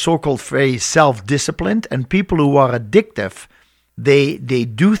 They're so-called very self-disciplined. And people who are addictive, they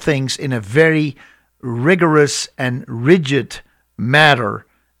do things in a very rigorous and rigid manner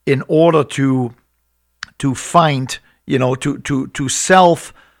in order to find, to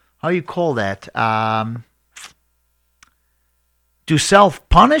self, how you call that? To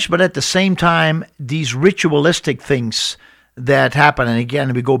self-punish, but at the same time, these ritualistic things that happen. And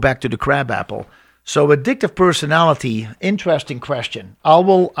again, we go back to the crabapple. So addictive personality, interesting question. I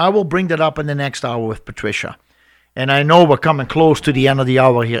will bring that up in the next hour with Patricia. And I know we're coming close to the end of the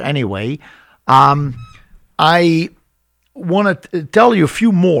hour here anyway. I want to tell you a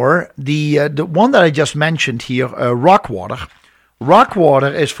few more. The one that I just mentioned here, rock water. Rock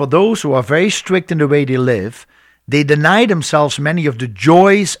water is for those who are very strict in the way they live. They deny themselves many of the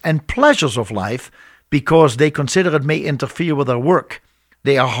joys and pleasures of life because they consider it may interfere with their work.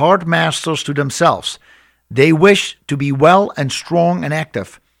 They are hard masters to themselves. They wish to be well and strong and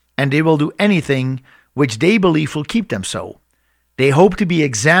active, and they will do anything which they believe will keep them so. They hope to be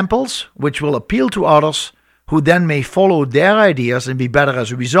examples which will appeal to others, who then may follow their ideas and be better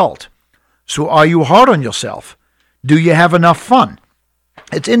as a result. So are you hard on yourself? Do you have enough fun?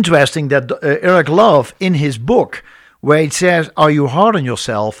 It's interesting that Eric Love, in his book, where it says, are you hard on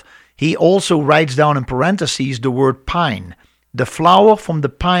yourself, he also writes down in parentheses the word pine. The flowers from the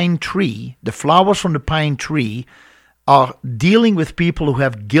pine tree are dealing with people who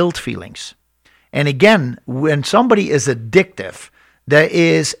have guilt feelings. And again, when somebody is addictive, there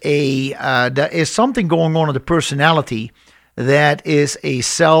is something going on in the personality that is a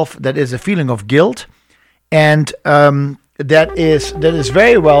feeling of guilt, and that is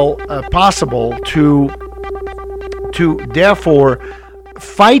very well possible to therefore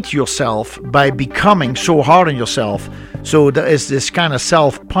fight yourself by becoming so hard on yourself. So there is this kind of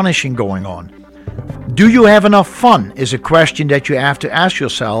self-punishing going on. Do you have enough fun is a question that you have to ask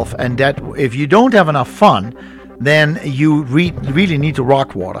yourself, and that if you don't have enough fun, then you really need to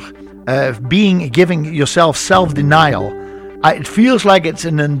rock water. Giving yourself self-denial. It feels like it's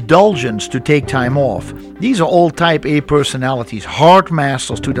an indulgence to take time off. These are all type A personalities, hard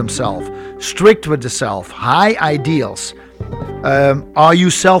masters to themselves, strict with the self, high ideals. Are you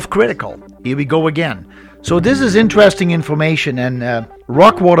self-critical? Here we go again. So this is interesting information, and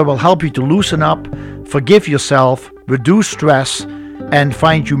rock water will help you to loosen up, forgive yourself, reduce stress, and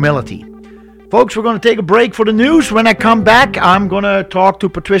find humility. Folks, we're going to take a break for the news. When I come back, I'm going to talk to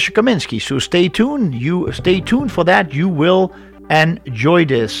Patricia Kaminski. So stay tuned. You stay tuned for that. You will enjoy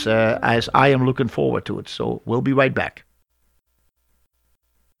this as I am looking forward to it. So we'll be right back.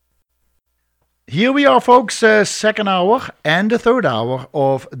 Here we are, folks, second hour and the third hour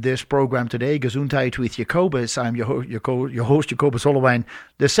of this program today, Gesundheit with Jacobus. I'm your host, Jacobus Hollowijn.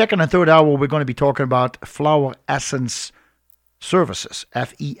 The second and third hour, we're going to be talking about Flower Essence Services,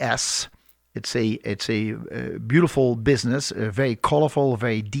 FES. It's a beautiful business, very colorful,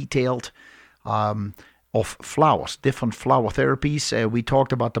 very detailed, of flowers, different flower therapies. We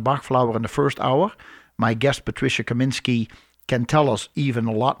talked about the Bach flower in the first hour. My guest, Patricia Kaminski, can tell us even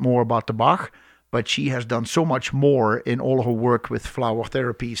a lot more about the Bach, but she has done so much more in all of her work with flower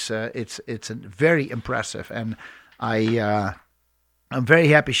therapies. It's very impressive, and I'm very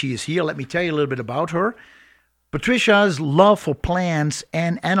happy she is here. Let me tell you a little bit about her. Patricia's love for plants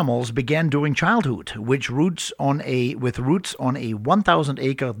and animals began during childhood, with roots on a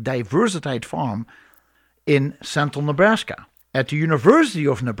 1,000-acre diversified farm in central Nebraska. At the University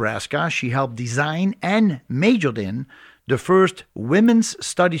of Nebraska, she helped design and majored in the first women's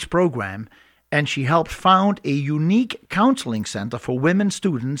studies program, and she helped found a unique counseling center for women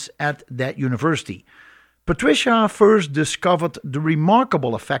students at that university. Patricia first discovered the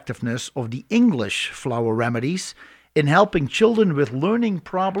remarkable effectiveness of the English flower remedies in helping children with learning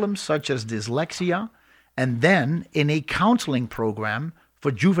problems such as dyslexia, and then in a counseling program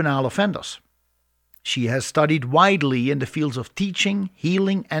for juvenile offenders. She has studied widely in the fields of teaching,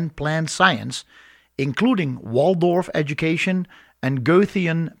 healing, and plant science, including Waldorf education and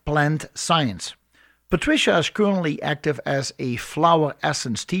Goethean plant science. Patricia is currently active as a flower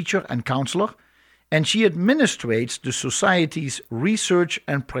essence teacher and counselor, and she administrates the Society's research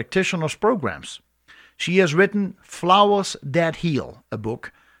and practitioners programs. She has written Flowers That Heal, a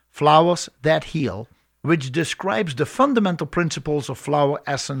book, Flowers That Heal, which describes the fundamental principles of flower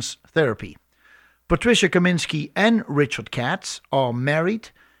essence therapy. Patricia Kaminski and Richard Katz are married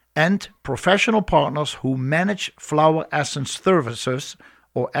and professional partners who manage Flower Essence Services,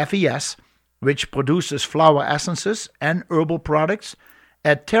 or FES, which produces flower essences and herbal products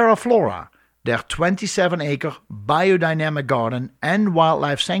at Terra Flora, their 27-acre biodynamic garden and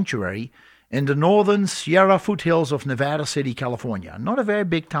wildlife sanctuary in the northern Sierra foothills of Nevada City, California. Not a very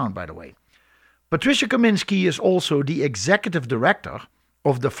big town, by the way. Patricia Kaminski is also the executive director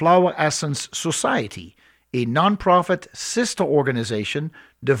of the Flower Essence Society, a nonprofit sister organization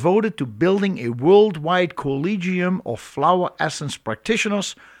devoted to building a worldwide collegium of flower essence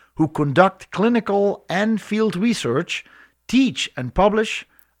practitioners who conduct clinical and field research, teach and publish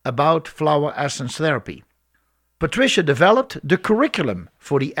about flower essence therapy. Patricia developed the curriculum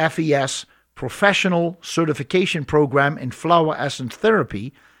for the FES Professional Certification Program in Flower Essence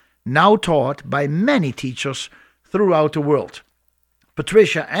Therapy, now taught by many teachers throughout the world.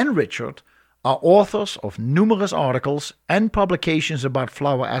 Patricia and Richard are authors of numerous articles and publications about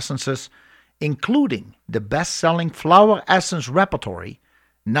flower essences, including the best-selling Flower Essence Repertory,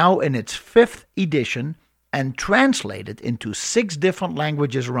 now in its 5th edition and translated into 6 different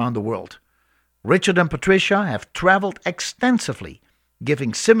languages around the world. Richard and Patricia have traveled extensively,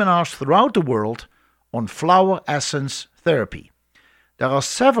 giving seminars throughout the world on flower essence therapy. There are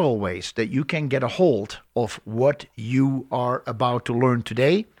several ways that you can get a hold of what you are about to learn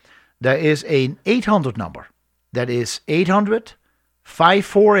today. There is an 800 number. That is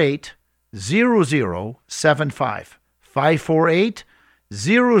 800-548-0075.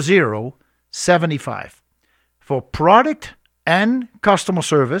 548-0075. For product and customer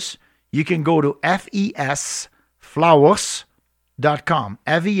service, you can go to fesflowers.com.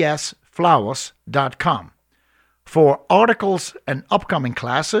 fesflowers.com. For articles and upcoming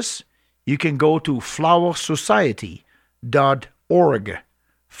classes, you can go to flowersociety.org.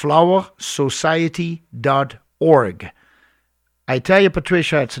 flowersociety.org. I tell you,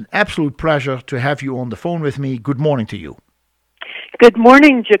 Patricia, it's an absolute pleasure to have you on the phone with me. Good morning to you. Good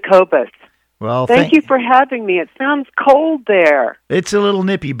morning, Jacobus. Well, thank you for having me. It sounds cold there. It's a little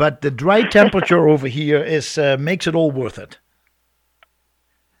nippy, but the dry temperature over here is makes it all worth it.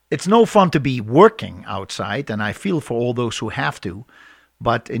 It's no fun to be working outside, and I feel for all those who have to.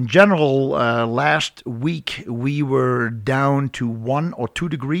 But in general, last week we were down to 1 or 2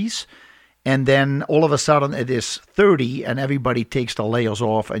 degrees, and then all of a sudden it is 30, and everybody takes the layers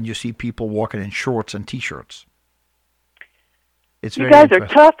off, and you see people walking in shorts and T-shirts. It's you guys are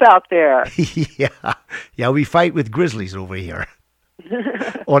tough out there. Yeah, we fight with grizzlies over here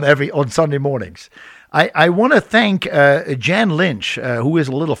on Sunday mornings. I want to thank Jan Lynch, who is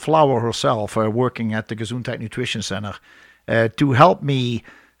a little flower herself, working at the Gesundheit Nutrition Center, to help me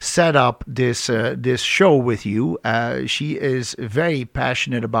set up this show with you. She is very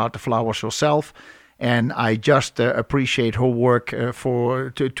passionate about the flowers herself, and I just appreciate her work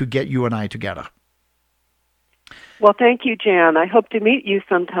to get you and I together. Well, thank you, Jan. I hope to meet you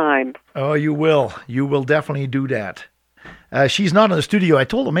sometime. Oh, you will. You will definitely do that. She's not in the studio. I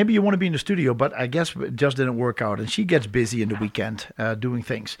told her maybe you want to be in the studio, but I guess it just didn't work out. And she gets busy in the weekend doing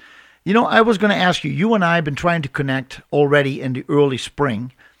things. You know, I was going to ask you. You and I have been trying to connect already in the early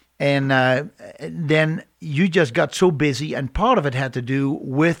spring, and then you just got so busy, and part of it had to do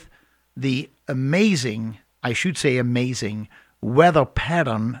with the amazing weather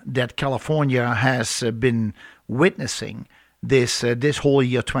pattern that California has been witnessing this whole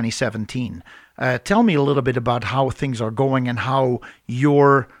year 2017. Tell me a little bit about how things are going and how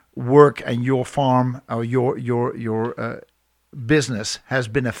your work and your farm or your business has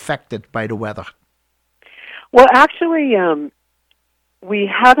been affected by the weather. Well, actually,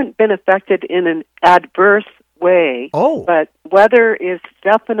 we haven't been affected in an adverse way. Oh. But weather is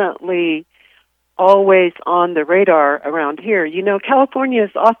definitely always on the radar around here. You know, California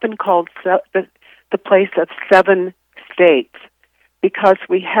is often called the place of 7 states because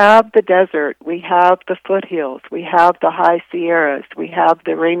we have the desert, we have the foothills, we have the high Sierras, we have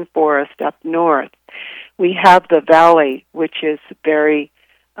the rainforest up north, we have the valley, which is very,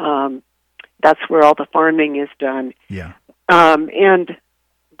 that's where all the farming is done. Yeah. And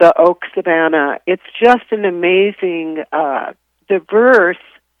the oak savanna. It's just an amazing, diverse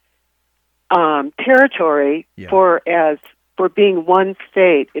territory for being one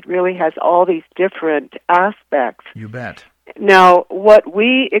state. It really has all these different aspects. You bet. Now, what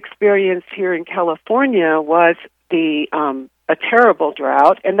we experienced here in California was a terrible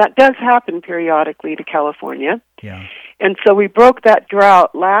drought, and that does happen periodically to California. Yeah. And so we broke that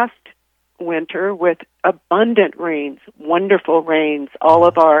drought last winter with abundant rains, wonderful rains. All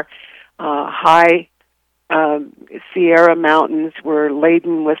of our high Sierra mountains were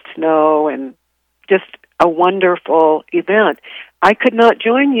laden with snow, and just a wonderful event. I could not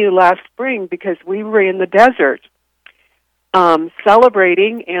join you last spring because we were in the desert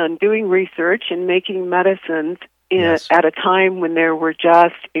celebrating and doing research and making medicines at a time when there were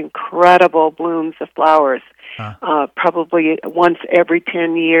just incredible blooms of flowers. Probably once every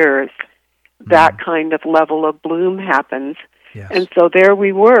 10 years, that kind of level of bloom happens. Yes. And so there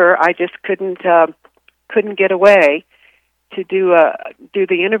we were. I just couldn't get away to do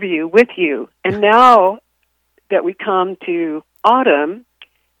the interview with you. And now that we come to autumn,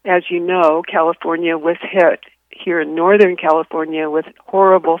 as you know, California was hit here in Northern California with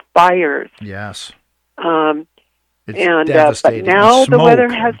horrible fires. Yes. But devastating. now the weather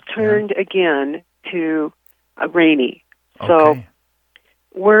has turned again to rainy. So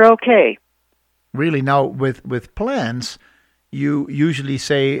we're okay. Really, now with plants, you usually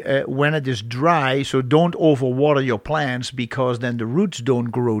say when it is dry, so don't overwater your plants because then the roots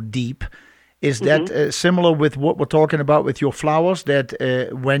don't grow deep. Is that similar with what we're talking about with your flowers, that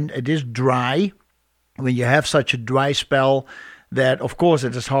when it is dry, when you have such a dry spell, that of course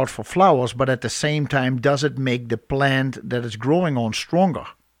it is hard for flowers, but at the same time, does it make the plant that it's growing on stronger?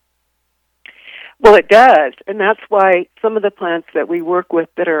 Well, it does, and that's why some of the plants that we work with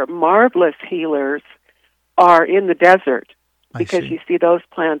that are marvelous healers are in the desert, because you see those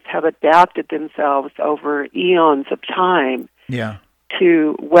plants have adapted themselves over eons of time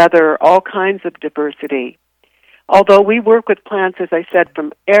to weather all kinds of diversity. Although we work with plants, as I said,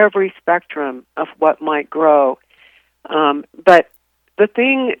 from every spectrum of what might grow. But the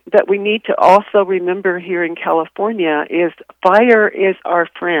thing that we need to also remember here in California is fire is our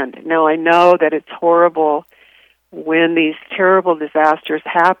friend. Now, I know that it's horrible when these terrible disasters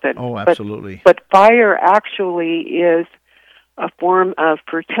happen. Oh, absolutely. But fire actually is a form of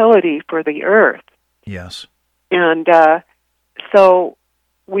fertility for the earth. Yes. And so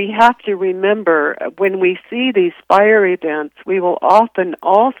we have to remember when we see these fire events, we will often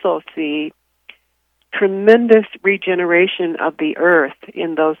also see tremendous regeneration of the earth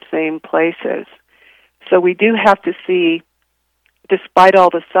in those same places. So we do have to see, despite all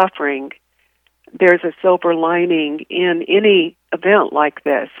the suffering, there's a silver lining in any event like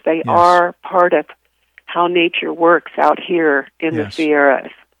this. They are part of how nature works out here in the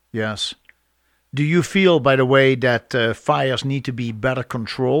Sierras. Yes. Do you feel, by the way, that fires need to be better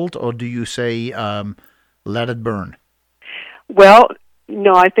controlled, or do you say let it burn? Well,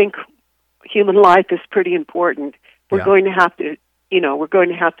 no, I think human life is pretty important. We're going to have to, we're going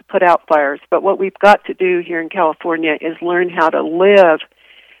to have to put out fires. But what we've got to do here in California is learn how to live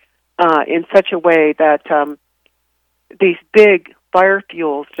in such a way that these big fire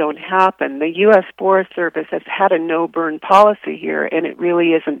fuels don't happen. The U.S. Forest Service has had a no-burn policy here, and it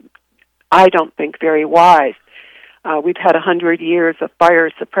really isn't, I don't think, very wise. We've had 100 years of fire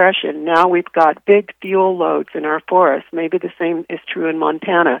suppression. Now we've got big fuel loads in our forests. Maybe the same is true in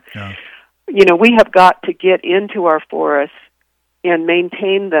Montana. Yeah. We have got to get into our forests and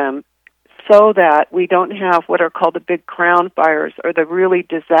maintain them so that we don't have what are called the big crown fires or the really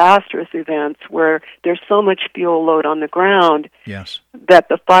disastrous events where there's so much fuel load on the ground that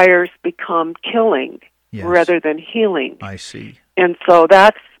the fires become killing rather than healing. I see. And so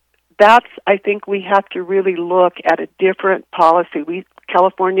that's I think we have to really look at a different policy.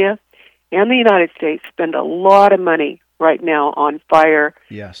 California and the United States spend a lot of money right now on fire.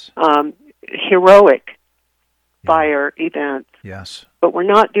 Yes. Heroic fire events. Yes. But we're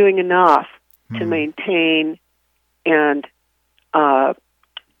not doing enough to maintain and,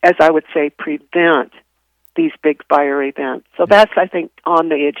 as I would say, prevent these big fire events. So that's, I think, on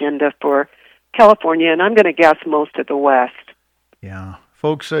the agenda for California, and I'm going to guess most of the West. Yeah.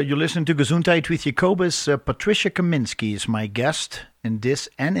 Folks, you listen to Gesundheit with Jacobus. Patricia Kaminski is my guest in this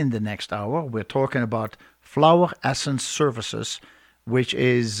and in the next hour. We're talking about Flower Essence Services, which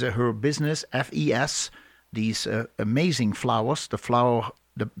is her business, FES. These amazing flowers, the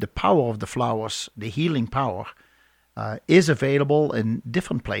power of the flowers, the healing power, is available in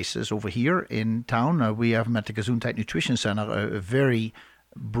different places over here in town. We have at the Gesundheit Nutrition Center a very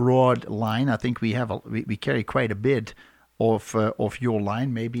broad line. I think we carry quite a bit of your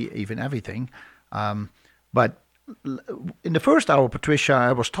line, maybe even everything. But in the first hour, Patricia,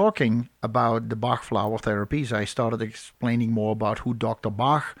 I was talking about the Bach flower therapies. I started explaining more about who Dr.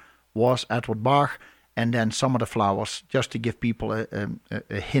 Bach was, Edward Bach, and then some of the flowers, just to give people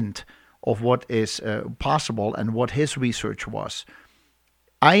a hint of what is possible and what his research was.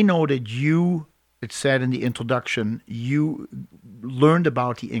 I know that it said in the introduction, you learned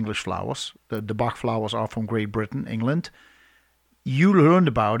about the English flowers. The Bach flowers are from Great Britain, England. You learned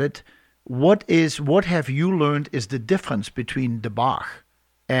about it. What have you learned is the difference between the Bach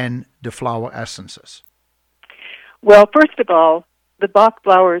and the flower essences? Well, first of all, the Bach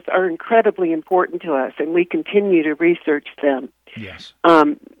flowers are incredibly important to us, and we continue to research them. Yes.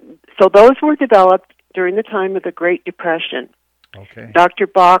 So those were developed during the time of the Great Depression. Okay. Dr.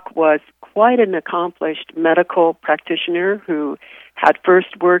 Bach was quite an accomplished medical practitioner who had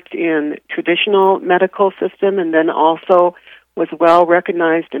first worked in traditional medical system and then also was well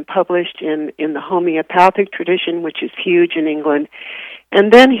recognized and published in the homeopathic tradition, which is huge in England.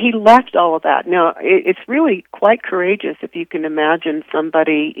 And then he left all of that. Now, it's really quite courageous if you can imagine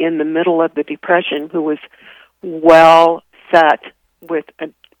somebody in the middle of the Depression who was well set with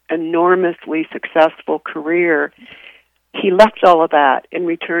an enormously successful career. He left all of that and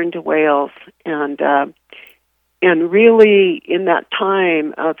returned to Wales, and really in that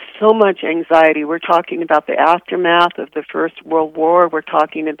time of so much anxiety, we're talking about the aftermath of the First World War, we're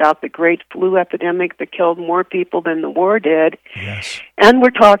talking about the great flu epidemic that killed more people than the war did, yes, and we're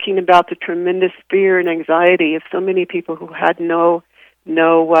talking about the tremendous fear and anxiety of so many people who had no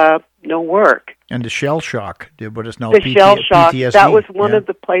work. And the shell shock, what is now shell shock, PTSD. that was one of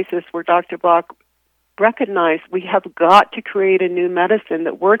the places where Dr. Bach recognized we have got to create a new medicine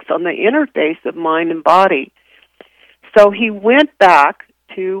that works on the interface of mind and body. So he went back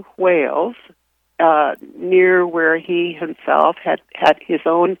to Wales, near where he himself had his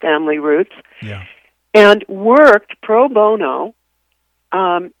own family roots, and worked pro bono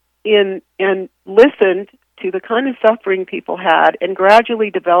and listened to the kind of suffering people had and gradually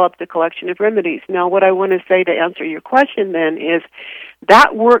developed a collection of remedies. Now, what I want to say to answer your question then is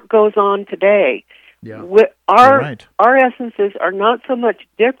that work goes on today. Yeah. Our essences are not so much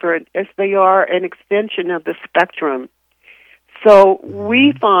different as they are an extension of the spectrum. So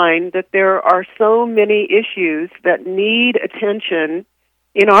we find that there are so many issues that need attention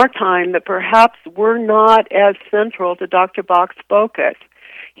in our time that perhaps were not as central to Dr. Bach's focus.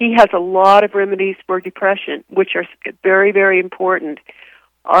 He has a lot of remedies for depression, which are very, very important.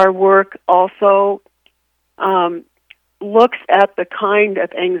 Our work also looks at the kind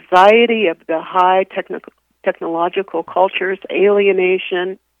of anxiety of the high technological cultures,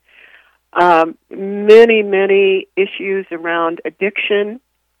 alienation, many issues around addiction,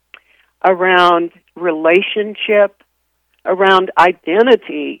 around relationship, around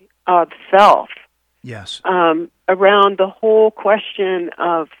identity of self. Yes. Around the whole question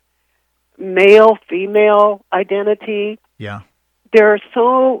of male-female identity. Yeah. There are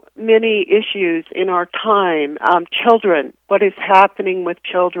so many issues in our time. Children, what is happening with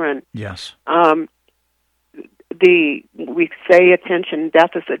children? Yes. We say attention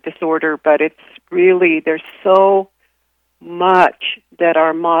deficit disorder, but it's really, there's so much that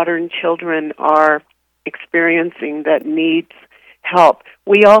our modern children are experiencing that needs help.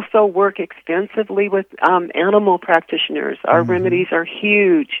 We also work extensively with animal practitioners. Our remedies are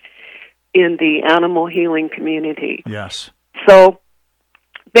huge in the animal healing community. Yes. So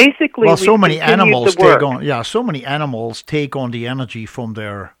basically, well, so many animals take take on the energy from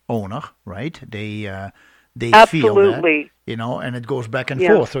their owner, right? They Absolutely. feel that, and it goes back and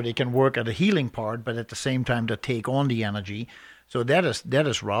forth. So they can work at the healing part, but at the same time they take on the energy. So that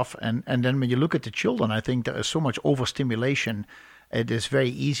is rough. And then when you look at the children, I think there is so much overstimulation. It is very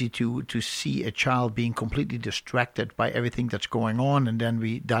easy to see a child being completely distracted by everything that's going on, and then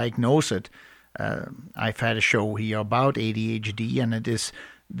we diagnose it. I've had a show here about ADHD, and it is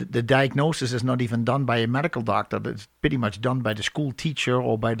the diagnosis is not even done by a medical doctor. It's pretty much done by the school teacher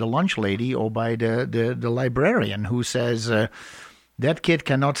or by the lunch lady or by the librarian who says that kid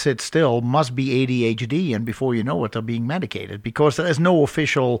cannot sit still, must be ADHD, and before you know it, they're being medicated because there is no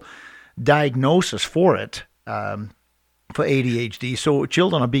official diagnosis for it. For ADHD. So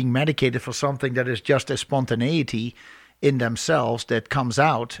children are being medicated for something that is just a spontaneity in themselves that comes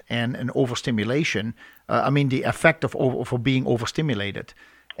out, and an overstimulation. The effect of being overstimulated.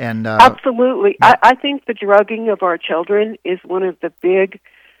 And absolutely. I think the drugging of our children is one of the big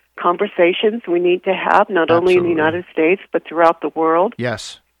conversations we need to have, not only in the United States, but throughout the world.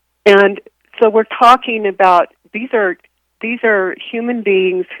 Yes. And so we're talking about these are human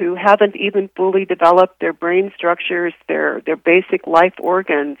beings who haven't even fully developed their brain structures, their basic life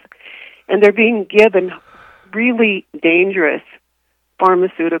organs, and they're being given really dangerous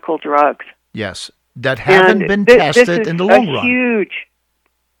pharmaceutical drugs. Yes, that haven't been tested in the long run.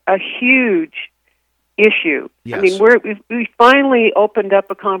 A huge issue. Yes. I mean, we finally opened up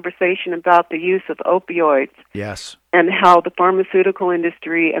a conversation about the use of opioids. Yes. And how the pharmaceutical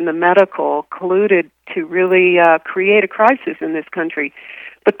industry and the medical colluded to really create a crisis in this country.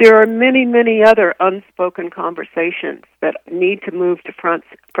 But there are many, many other unspoken conversations that need to move to front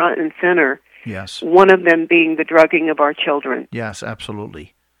and center. Yes. One of them being the drugging of our children. Yes,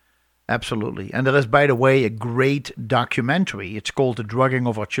 absolutely. Absolutely. And there is, by the way, a great documentary. It's called The Drugging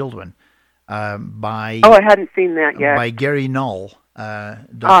of Our Children by... Oh, I hadn't seen that yet. By Gary Null.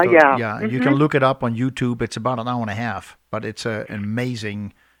 Yeah. Yeah, you can look it up on YouTube. It's about an hour and a half, but it's an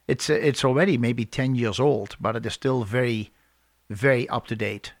amazing... It's already maybe 10 years old, but it is still very, very up to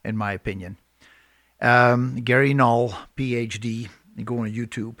date, in my opinion. Gary Null, PhD. You go on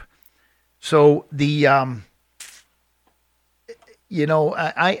YouTube. So the...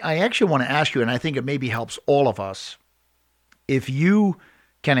 I actually want to ask you, and I think it maybe helps all of us, if you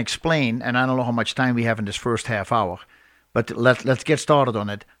can explain, and I don't know how much time we have in this first half hour, but let's get started on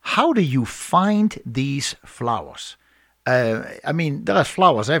it. How do you find these flowers? I mean, there's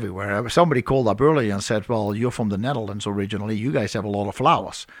flowers everywhere. Somebody called up earlier and said, well, you're from the Netherlands originally. You guys have a lot of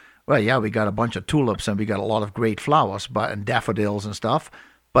flowers. Well, yeah, we got a bunch of tulips and we got a lot of great flowers, and daffodils and stuff.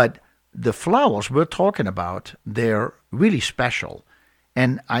 But the flowers we're talking about, they're really special.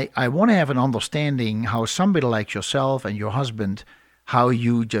 And I want to have an understanding how somebody like yourself and your husband, how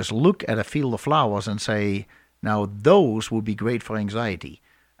you just look at a field of flowers and say, now those would be great for anxiety.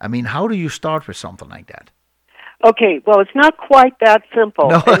 I mean, how do you start with something like that? Okay, well, it's not quite that simple.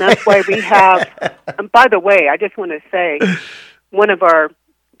 No. And that's why we have, and by the way, I just want to say, one of our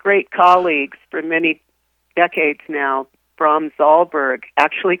great colleagues for many decades now, Bram Zalberg,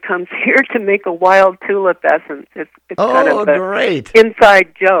 actually comes here to make a wild tulip essence. It's kind of a great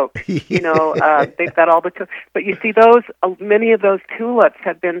inside joke. You know, they've got all the tulips. But you see, many of those tulips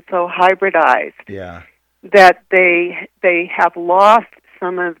have been so hybridized that they have lost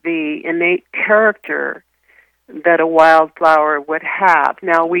some of the innate character that a wildflower would have.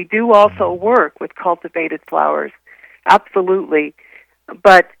 Now, we do also work with cultivated flowers, absolutely,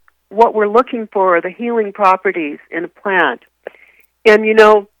 but what we're looking for are the healing properties in a plant. And, you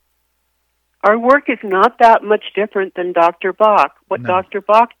know, our work is not that much different than Dr. Bach. What Dr.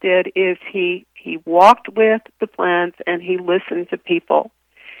 Bach did is he walked with the plants and he listened to people.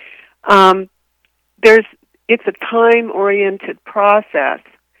 It's a time-oriented process.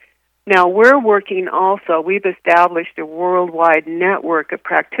 Now, we're working also, we've established a worldwide network of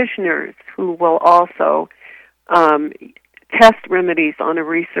practitioners who will also test remedies on a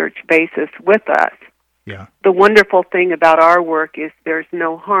research basis with us. Yeah. The wonderful thing about our work is there's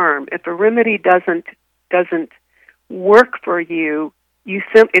no harm. If a remedy doesn't work for you,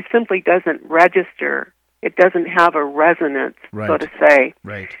 it simply doesn't register. It doesn't have a resonance, so to say.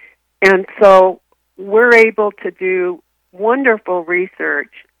 Right. And so we're able to do wonderful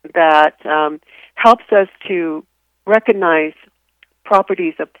research that helps us to recognize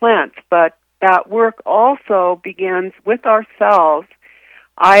properties of plants, but that work also begins with ourselves.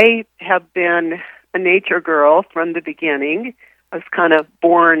 I have been a nature girl from the beginning. I was kind of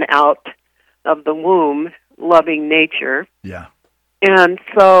born out of the womb loving nature. Yeah. And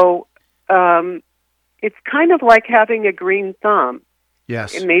so it's kind of like having a green thumb.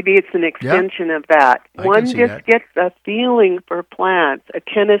 Yes. And maybe it's an extension of that. One just gets a feeling for plants, a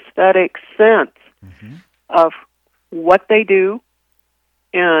kinesthetic sense of what they do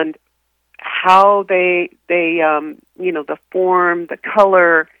and how they the form, the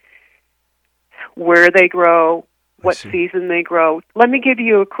color, where they grow, what season they grow. Let me give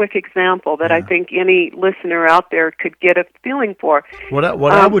you a quick example that I think any listener out there could get a feeling for. What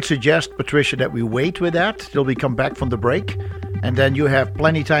I would suggest, Patricia, that we wait with that till we come back from the break, and then you have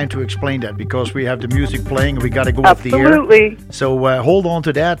plenty time to explain that because we have the music playing and we got to go off the air. Absolutely. So hold on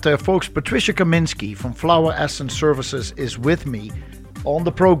to that. Folks, Patricia Kaminski from Flower Essence Services is with me on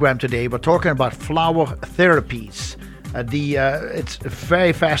the program today. We're talking about flower therapies. It's a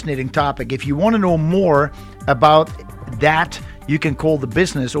very fascinating topic. If you want to know more about that, you can call the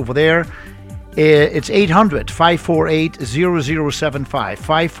business over there. It's 800-548-0075,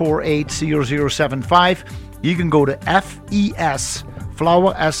 548-0075. You can go to FES,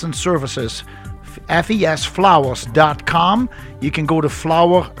 Flower Essence Services, fesflowers.com. You can go to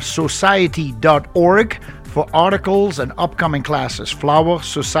flowersociety.org for articles and upcoming classes,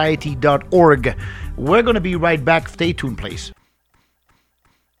 flowersociety.org. We're going to be right back. Stay tuned, please.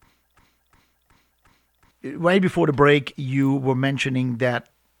 Right before the break, you were mentioning that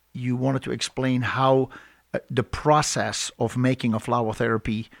you wanted to explain how the process of making a flower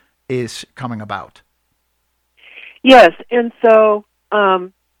therapy is coming about. Yes, and so,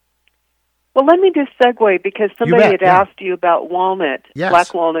 well, let me just segue, because somebody had asked you about walnut,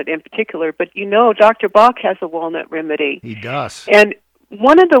 black walnut in particular, but Dr. Bach has a walnut remedy. He does. And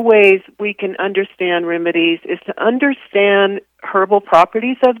one of the ways we can understand remedies is to understand herbal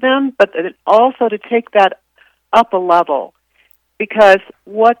properties of them, but then also to take that up a level. Because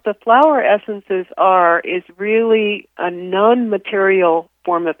what the flower essences are is really a non-material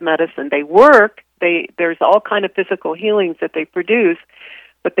form of medicine. They work. There's all kind of physical healings that they produce,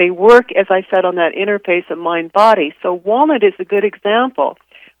 but they work, as I said, on that interface of mind-body. So walnut is a good example.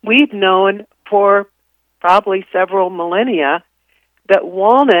 We've known for probably several millennia that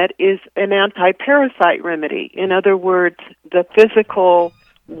walnut is an anti-parasite remedy. In other words, the physical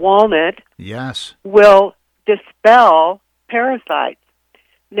walnut will dispel parasites.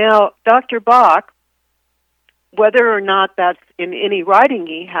 Now, Dr. Bach, whether or not that's in any writing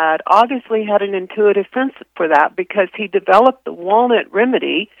he had, obviously had an intuitive sense for that, because he developed the walnut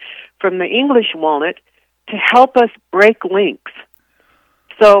remedy from the English walnut to help us break links.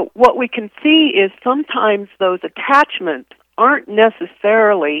 So what we can see is sometimes those attachments aren't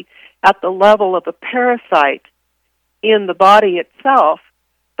necessarily at the level of a parasite in the body itself,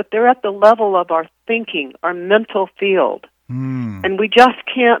 but they're at the level of our thinking, our mental field. And we just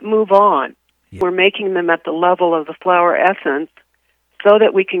can't move on. We're making them at the level of the flower essence so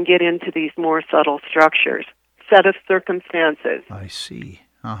that we can get into these more subtle structures, set of circumstances. I see.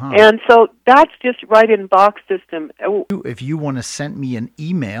 And so that's just right in Bach's system. If you want to send me an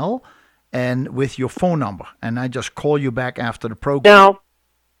email and with your phone number, and I just call you back after the program. Now,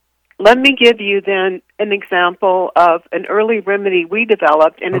 let me give you then an example of an early remedy we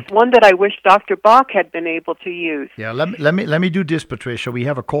developed, and it's one that I wish Dr. Bach had been able to use. Yeah, let me do this, Patricia. We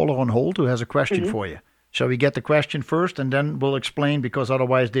have a caller on hold who has a question for you. Shall we get the question first, and then we'll explain, because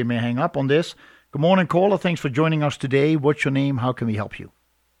otherwise they may hang up on this. Good morning, caller. Thanks for joining us today. What's your name? How can we help you?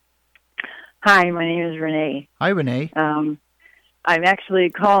 Hi, my name is Renee. Hi, Renee. I'm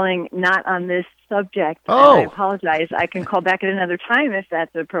actually calling not on this subject. Oh. I apologize. I can call back at another time if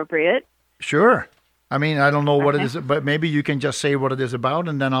that's appropriate. Sure. I mean, I don't know what it is, but maybe you can just say what it is about,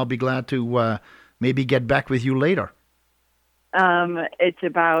 and then I'll be glad to maybe get back with you later. It's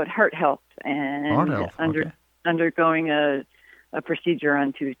about heart health and undergoing a procedure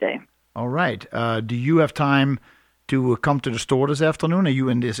on Tuesday. All right. Do you have time to come to the store this afternoon? Are you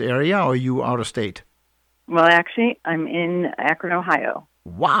in this area, or are you out of state? Well, actually, I'm in Akron, Ohio.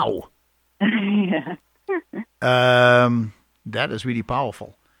 Wow. Yeah. That is really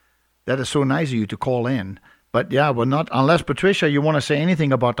powerful. That is so nice of you to call in. But yeah, we're not, unless, Patricia, you want to say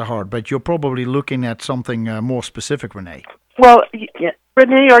anything about the heart, but you're probably looking at something more specific, Renee. Well,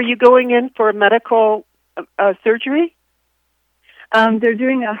 Renee, are you going in for medical surgery? They're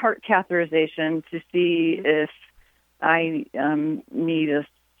doing a heart catheterization to see if I need a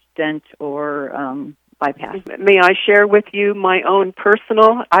stent or bypass. May I share with you my own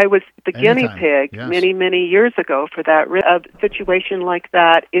personal? I was the guinea pig many, many years ago for that. A situation like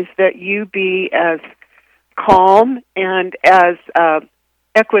that is that you be as calm and as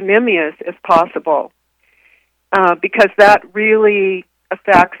equanimous as possible, because that really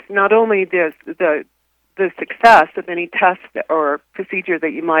affects not only the success of any test or procedure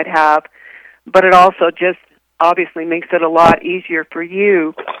that you might have, but it also just obviously makes it a lot easier for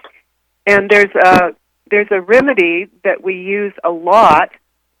you. And there's a remedy that we use a lot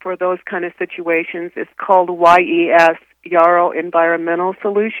for those kind of situations. It's called YES, Yarrow Environmental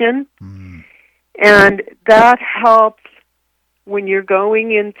Solution. And that helps when you're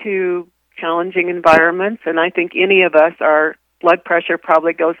going into challenging environments. And I think any of us, our blood pressure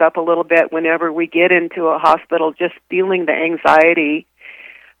probably goes up a little bit whenever we get into a hospital, just feeling the anxiety,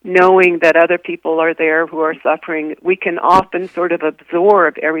 knowing that other people are there who are suffering. We can often sort of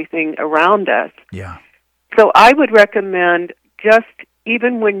absorb everything around us. Yeah. So I would recommend, just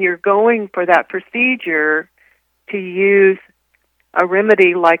even when you're going for that procedure, to use a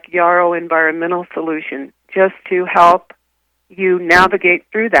remedy like Yarrow Environmental Solution, just to help you navigate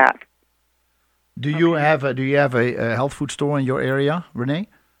through that. Do you have a health food store in your area, Renee?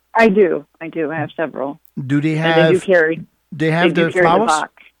 I do. I have several. Do they have? And they do carry. They have the flowers. The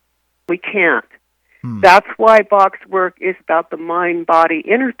box. We can't. That's why Bach's work is about the mind-body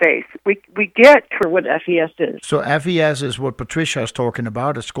interface. We get for what FES is. So FES is what Patricia is talking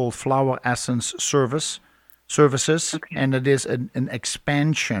about. It's called Flower Essence Services, and it is an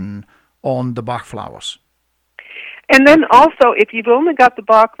expansion on the Bach flowers. And then also, if you've only got the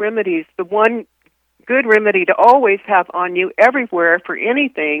Bach remedies, the one good remedy to always have on you everywhere for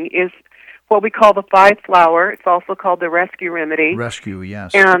anything is what we call the 5-flower. It's also called the rescue remedy. Rescue,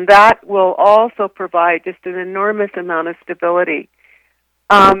 yes. And that will also provide just an enormous amount of stability.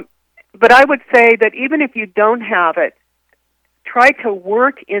 But I would say that even if you don't have it, try to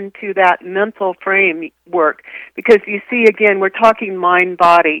work into that mental framework, because you see, again, we're talking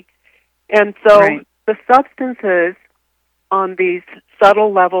mind-body. And so the substances on these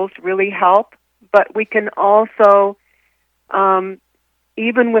subtle levels really help, but we can also,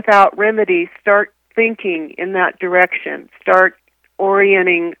 even without remedy, start thinking in that direction, start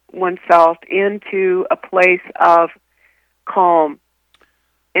orienting oneself into a place of calm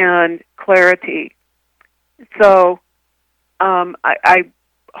and clarity. So I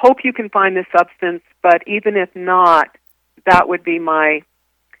hope you can find the substance, but even if not, that would be my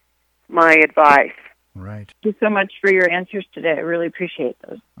advice. Right. Thank you so much for your answers today. I really appreciate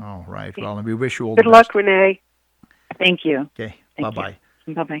those. All right. Well, and we wish you all Good the luck, best. Renee. Thank you. Okay. Thank Bye-bye.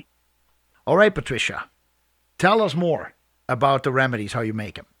 you. Bye-bye. All right, Patricia. Tell us more about the remedies, how you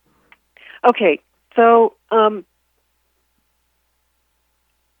make them. Okay, so shall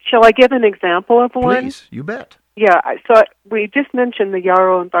I give an example of one? Please, you bet. Yeah, so we just mentioned the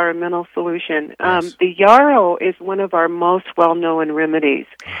Yarrow Environmental Solution. Yes. The Yarrow is one of our most well-known remedies.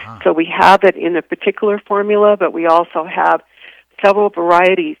 Uh-huh. So we have it in a particular formula, but we also have several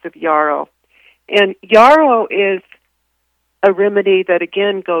varieties of Yarrow. And Yarrow is a remedy that,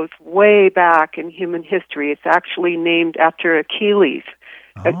 again, goes way back in human history. It's actually named after Achilles.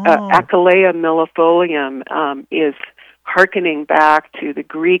 Achillea millefolium is hearkening back to the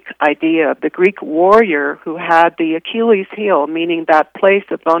Greek idea of the Greek warrior who had the Achilles heel, meaning that place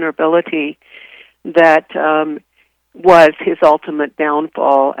of vulnerability that was his ultimate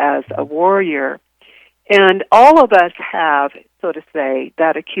downfall as a warrior. And all of us have, so to say,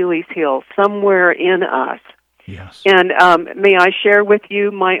 that Achilles heel somewhere in us. Yes. And may I share with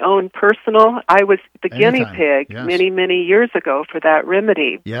you my own personal? I was the guinea pig Yes. many years ago for that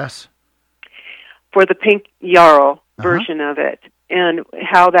remedy, Yes. for the pink yarrow version of it. And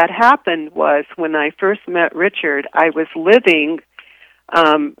how that happened was when I first met Richard, I was living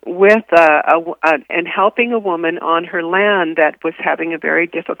with and helping a woman on her land that was having a very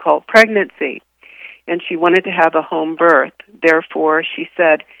difficult pregnancy. And she wanted to have a home birth. Therefore, she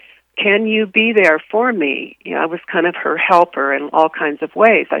said, "Can you be there for me?" You know, I was kind of her helper in all kinds of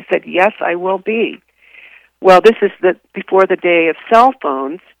ways. I said, "Yes, I will be." Well, this is before the day of cell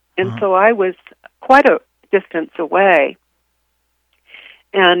phones, and so I was quite a distance away.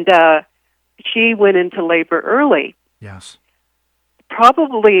 And she went into labor early. Yes.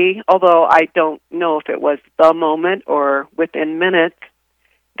 Probably, although I don't know if it was the moment or within minutes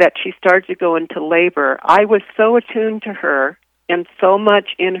that she started to go into labor, I was so attuned to her and so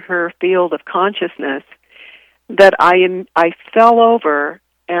much in her field of consciousness that I fell over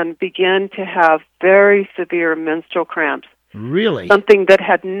and began to have very severe menstrual cramps. Really? Something that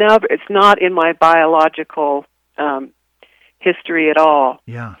had never, it's not in my biological history at all.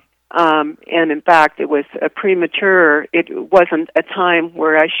 Yeah. And in fact, it was premature. It wasn't a time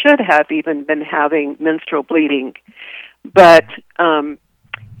where I should have even been having menstrual bleeding. But,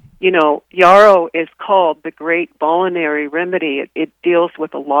 Yarrow is called the Great Vulnerary Remedy. It deals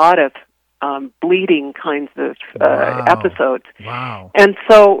with a lot of bleeding kinds of episodes. Wow. And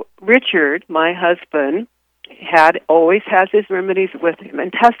so Richard, my husband, always has his remedies with him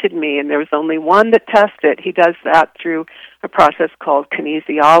and tested me, and there was only one that tested. He does that through a process called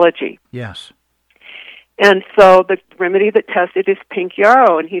kinesiology. Yes. And so the remedy that tested is pink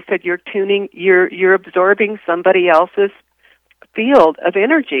yarrow, and he said, you're absorbing somebody else's field of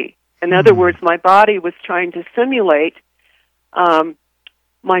energy. In other words, my body was trying to simulate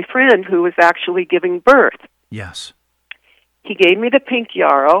my friend who was actually giving birth. Yes. He gave me the pink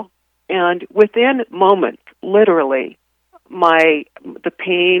yarrow, and within moments, literally, the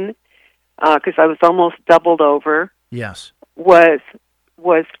pain, because I was almost doubled over, Yes. was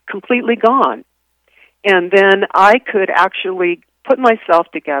completely gone. And then I could actually put myself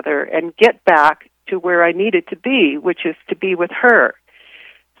together and get back to where I needed to be, which is to be with her.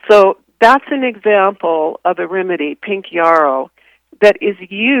 So that's an example of a remedy, pink yarrow, that is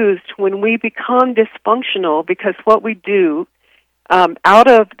used when we become dysfunctional, because what we do out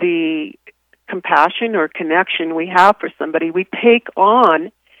of the compassion or connection we have for somebody, we take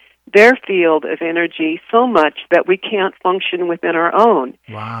on their field of energy so much that we can't function within our own.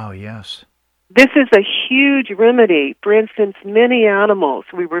 Wow, yes. This is a huge remedy. For instance, many animals,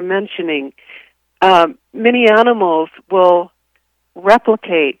 we were mentioning, many animals will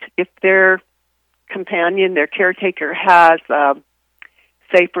replicate if their companion, their caretaker, has,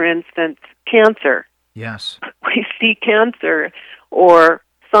 say, for instance, cancer. Yes. We see cancer or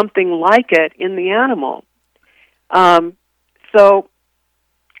something like it in the animal. So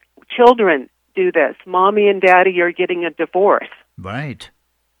children do this. Mommy and daddy are getting a divorce. Right.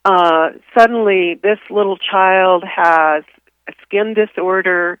 Suddenly, this little child has a skin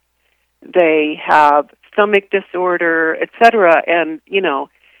disorder, they have stomach disorder, etc., and,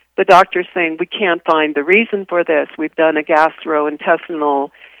 the doctor's saying, we can't find the reason for this. We've done a gastrointestinal,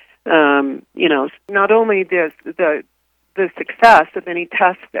 not only the success of any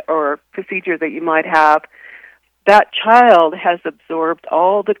test or procedure that you might have, that child has absorbed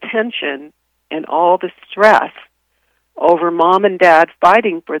all the tension and all the stress over mom and dad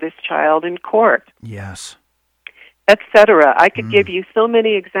fighting for this child in court. Yes. Etc. I could give you so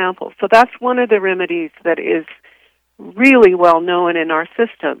many examples. So that's one of the remedies that is really well known in our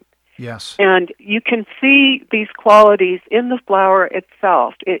system. Yes. And you can see these qualities in the flower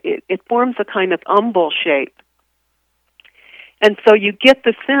itself. It forms a kind of umbel shape. And so you get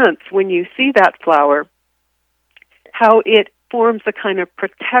the sense when you see that flower how it forms a kind of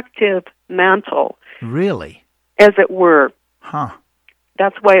protective mantle. Really? As it were. Huh.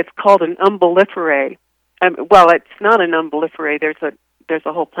 That's why it's called an umbelliferae. Well, it's not an umbelliferae. There's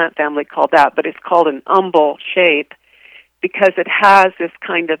a whole plant family called that, but it's called an umbel shape because it has this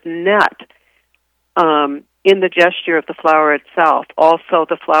kind of net in the gesture of the flower itself. Also,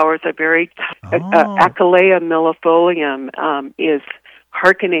 the flowers are very Achillea millefolium is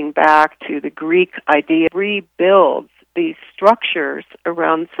hearkening back to the Greek idea, rebuilds these structures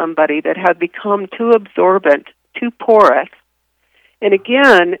around somebody that have become too absorbent, too porous. And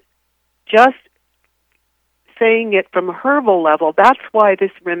again, just saying it from a herbal level, that's why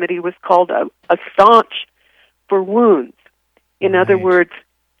this remedy was called a staunch for wounds. In other words,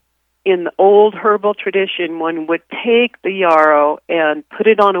 in the old herbal tradition, one would take the yarrow and put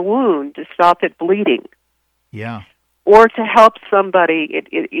it on a wound to stop it bleeding. Yeah. Or to help somebody.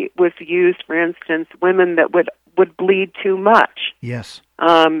 It was used, for instance, women that would bleed too much. Yes.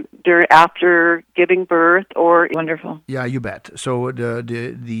 After giving birth or... Wonderful. Yeah, you bet. So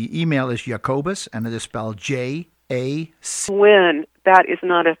the email is Jacobus, and it is spelled J-A-C. When that is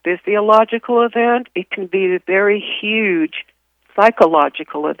not a physiological event, it can be a very huge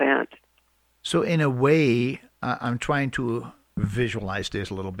psychological event. So in a way, I'm trying to visualize this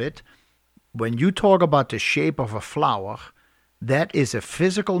a little bit. When you talk about the shape of a flower, that is a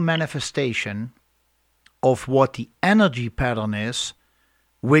physical manifestation of what the energy pattern is,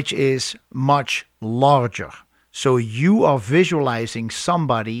 which is much larger. So you are visualizing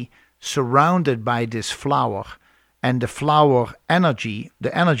somebody surrounded by this flower, and the flower energy,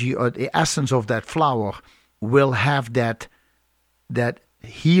 the energy or the essence of that flower will have that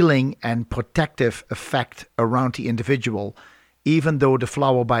healing and protective effect around the individual, even though the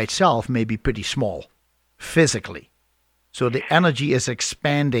flower by itself may be pretty small physically. So the energy is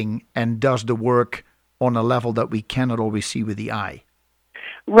expanding and does the work on a level that we cannot always see with the eye.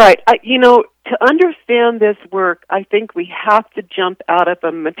 Right. To understand this work, I think we have to jump out of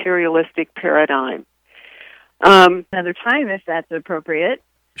a materialistic paradigm. Another time, if that's appropriate.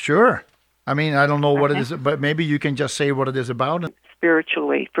 Sure. I mean, I don't know what it is, but maybe you can just say what it is about.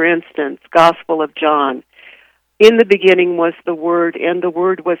 Spiritually, for instance, Gospel of John. In the beginning was the Word, and the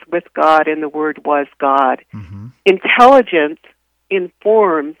Word was with God, and the Word was God. Mm-hmm. Intelligence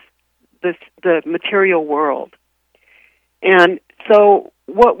informs the material world. And so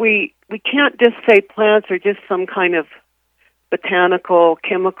what we can't just say plants are just some kind of botanical,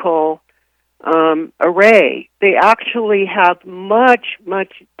 chemical array. They actually have much,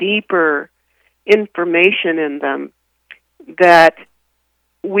 much deeper information in them that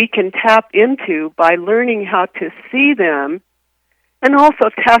we can tap into by learning how to see them and also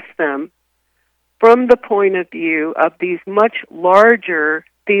test them from the point of view of these much larger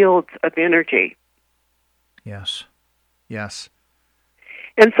fields of energy. Yes. Yes.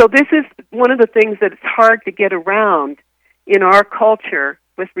 And so this is one of the things that it's hard to get around in our culture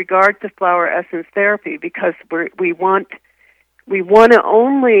with regard to flower essence therapy, because we want to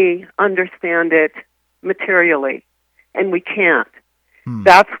only understand it materially, and we can't.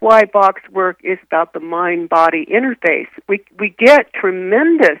 That's why Bach's work is about the mind-body interface. We get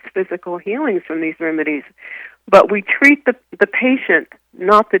tremendous physical healings from these remedies, but we treat the patient,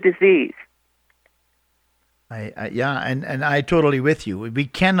 not the disease. And I totally with you. We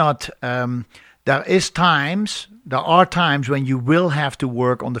cannot. There are times when you will have to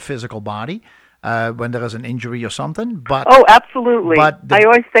work on the physical body when there is an injury or something. But absolutely. But I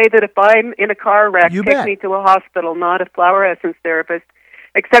always say that if I'm in a car wreck, take me to a hospital, not a flower essence therapist,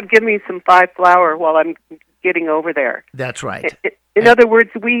 except give me some 5-flower while I'm getting over there. That's right. In other words,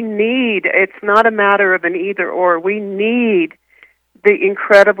 it's not a matter of an either or. We need the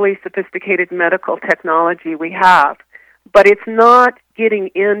incredibly sophisticated medical technology we have. But it's not getting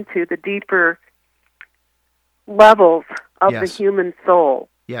into the deeper levels of the human soul.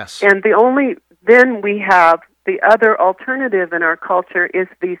 Yes. And then we have the other alternative in our culture is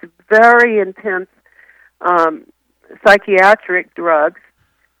these very intense psychiatric drugs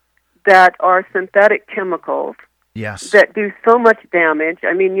that are synthetic chemicals. Yes. That do so much damage.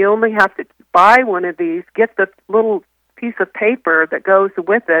 I mean, you only have to buy one of these, get the little piece of paper that goes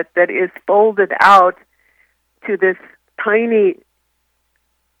with it that is folded out to this tiny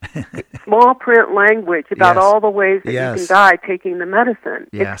small print language about all the ways that you can die taking the medicine.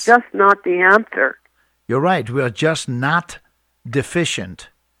 It's just not the answer. You're right. We are just not deficient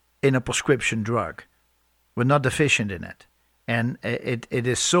in a prescription drug. We're not deficient in it. And it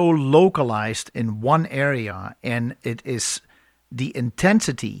is so localized in one area, and it is the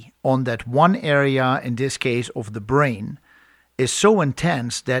intensity on that one area, in this case of the brain, is so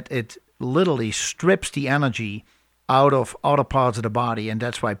intense that it literally strips the energy out of other parts of the body, and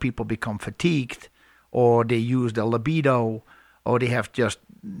that's why people become fatigued, or they use their libido, or they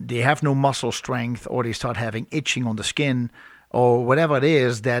have no muscle strength, or they start having itching on the skin, or whatever it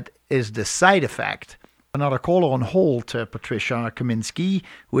is that is the side effect. Another caller on hold, Patricia Kaminsky,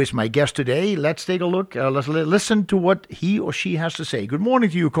 who is my guest today. Let's take a look. Let's listen to what he or she has to say. Good morning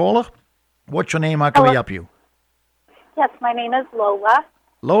to you, caller. What's your name? How can we help you? Yes, my name is Lola.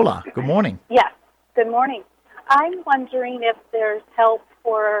 Lola, good morning. Yes, good morning. I'm wondering if there's help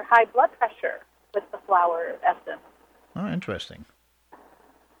for high blood pressure with the flower essence. Oh, interesting.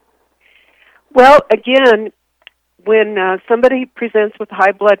 Well, again, when somebody presents with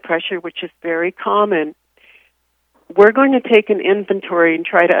high blood pressure, which is very common, we're going to take an inventory and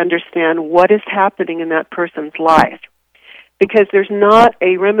try to understand what is happening in that person's life. Because there's not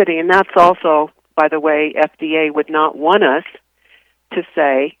a remedy, and that's also, by the way, FDA would not want us to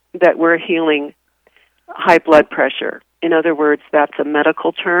say that we're healing high blood pressure. In other words, that's a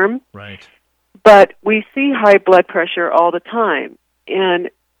medical term. Right. But we see high blood pressure all the time, and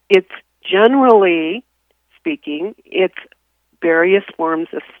it's generally speaking, it's various forms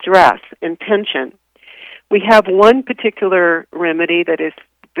of stress and tension. We have one particular remedy that is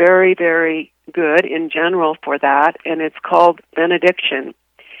very, very good in general for that, and it's called benediction.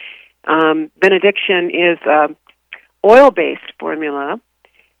 Benediction is an oil-based formula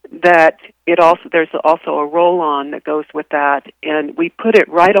that there's also a roll-on that goes with that, and we put it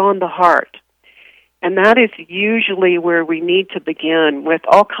right on the heart. And that is usually where we need to begin with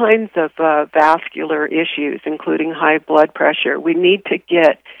all kinds of vascular issues, including high blood pressure. We need to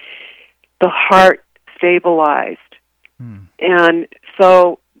get the heart stabilized. And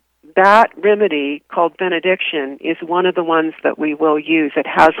so that remedy called benediction is one of the ones that we will use. It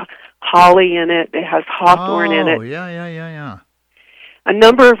has holly in it. It has hawthorn in it. Oh, yeah. A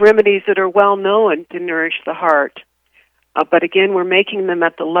number of remedies that are well known to nourish the heart. But again, we're making them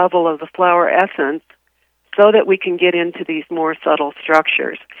at the level of the flower essence so that we can get into these more subtle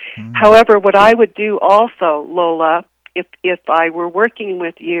structures. However, what I would do also, Lola, if I were working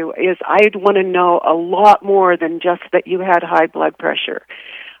with you, is I'd want to know a lot more than just that you had high blood pressure.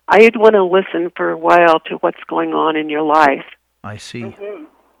 I'd want to listen for a while to what's going on in your life. I see. Mm-hmm.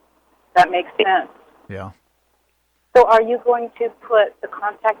 That makes sense. Yeah. So are you going to put the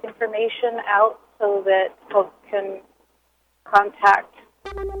contact information out so that folks can contact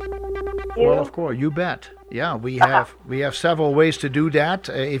you? Well, of course, you bet. Yeah, we have several ways to do that.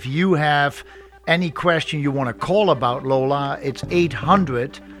 If you have any question you want to call about, Lola, it's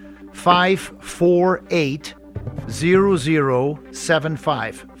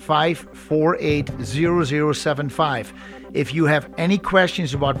 800-548-0075. 548-0075. If you have any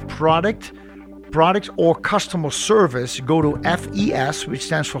questions about products or customer service, go to FES, which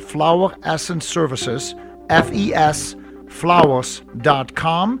stands for Flower Essence Services,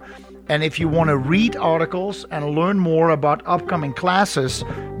 FESflowers.com. And if you want to read articles and learn more about upcoming classes,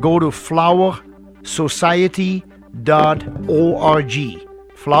 go to flowersociety.org.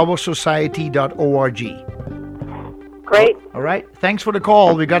 flowersociety.org. Great. All right. Thanks for the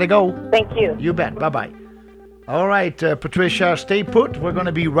call. We got to go. Thank you. You bet. Bye-bye. All right, Patricia, stay put. We're going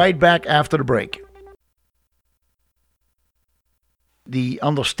to be right back after the break. The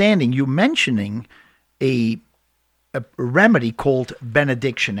understanding, you mentioning a remedy called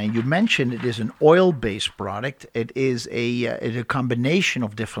benediction, and you mentioned it is an oil-based product. It is a combination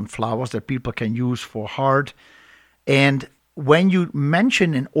of different flowers that people can use for heart. And when you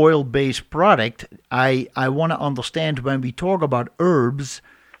mention an oil-based product, I want to understand when we talk about herbs,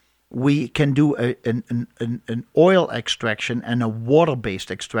 we can do an oil extraction and a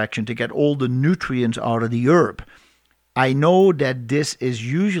water-based extraction to get all the nutrients out of the herb. I know that this is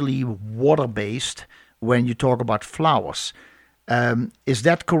usually water-based when you talk about flowers. Is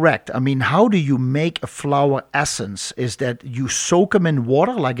that correct? I mean, how do you make a flower essence? Is that you soak them in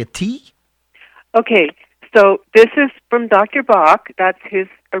water like a tea? Okay, so this is from Dr. Bach. That's his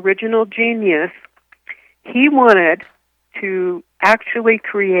original genius. He wanted to actually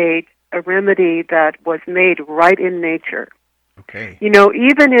create a remedy that was made right in nature. Okay. You know,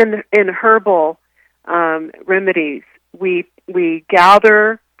 even in herbal remedies, we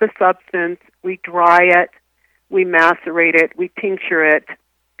gather the substance, we dry it, we macerate it, we tincture it,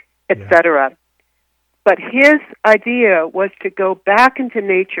 etc. But his idea was to go back into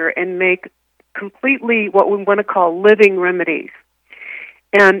nature and make completely what we want to call living remedies.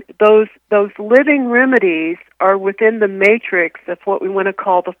 And those living remedies are within the matrix of what we want to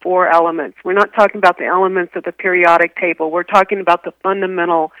call the four elements. We're not talking about the elements of the periodic table. We're talking about the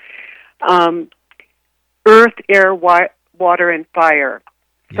fundamental earth, air, water, and fire.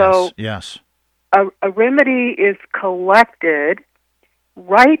 So yes. A remedy is collected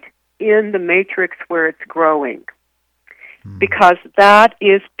right in the matrix where it's growing, because that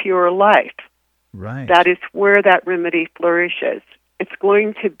is pure life. Right. That is where that remedy flourishes. It's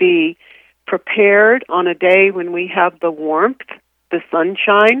going to be prepared on a day when we have the warmth, the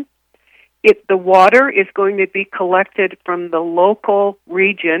sunshine. The water is going to be collected from the local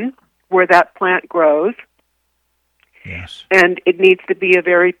region where that plant grows. Yes. And it needs to be a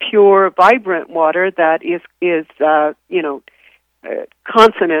very pure, vibrant water that is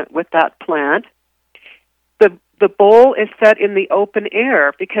consonant with that plant. The bowl is set in the open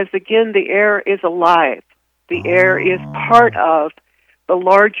air because, again, the air is alive. The air is part of the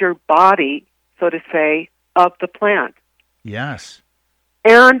larger body, so to say, of the plant. Yes.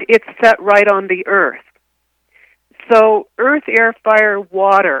 And it's set right on the earth. So earth, air, fire,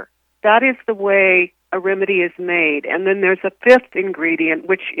 water, that is the way a remedy is made. And then there's a fifth ingredient,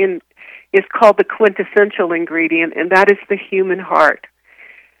 which is called the quintessential ingredient, and that is the human heart.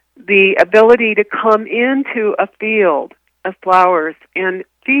 The ability to come into a field of flowers and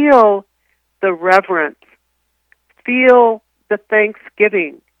feel the reverence, feel the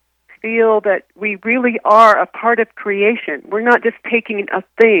thanksgiving, feel that we really are a part of creation. We're not just taking a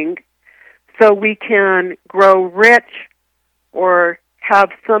thing so we can grow rich or have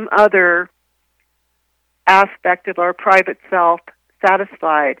some other aspect of our private self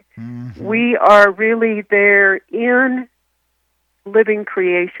satisfied. Mm-hmm. We are really there in living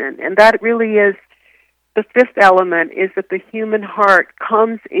creation, and that really is the fifth element, is that the human heart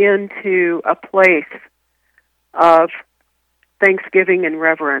comes into a place of thanksgiving and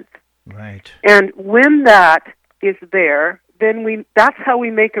reverence. Right. And when that is there, then that's how we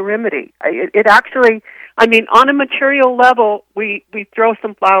make a remedy. It actually, I mean, on a material level, we throw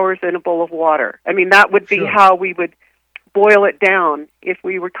some flowers in a bowl of water. I mean, that would be how we would boil it down if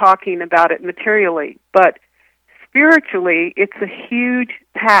we were talking about it materially. But spiritually, it's a huge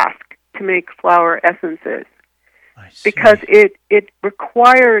task to make flower essences because it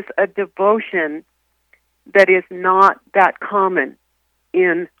requires a devotion that is not that common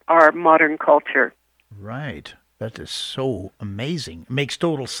in our modern culture. Right. That is so amazing. It makes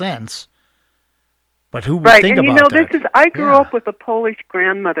total sense. But who would think about that? Right, and this is, I grew up with a Polish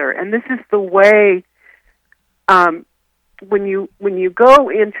grandmother, and this is the way, when you go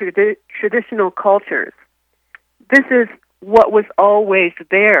into the traditional cultures, this is what was always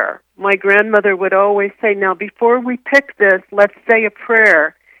there. My grandmother would always say, now before we pick this, let's say a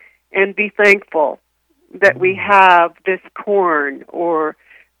prayer and be thankful that we have this corn or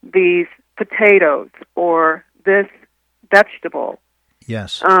these potatoes or this vegetable.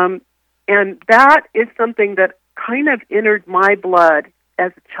 Yes. And that is something that kind of entered my blood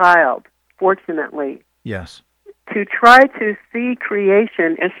as a child, fortunately. Yes. To try to see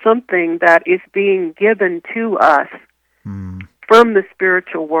creation as something that is being given to us from the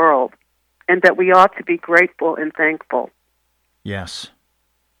spiritual world, and that we ought to be grateful and thankful. Yes.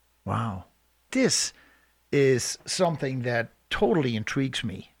 Wow. This is something that totally intrigues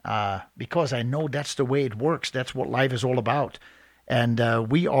me because I know that's the way it works. That's what life is all about. And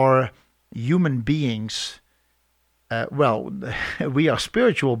we are human beings. We are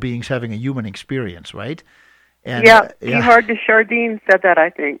spiritual beings having a human experience, right? And, Teilhard de Chardin said that, I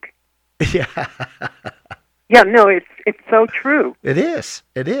think. Yeah. Yeah, no, it's so true. It is.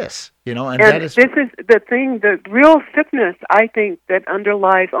 You know, and this is the thing, the real sickness, I think, that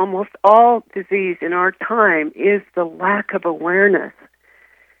underlies almost all disease in our time is the lack of awareness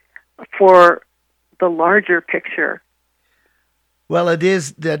for the larger picture. Well, it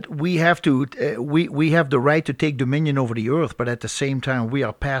is that we have to, we have the right to take dominion over the earth, but at the same time we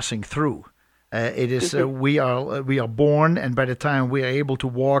are passing through. It is we are born, and by the time we are able to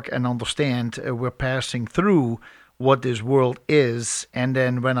walk and understand, we're passing through what this world is, and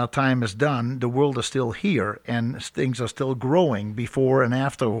then when our time is done, the world is still here, and things are still growing before and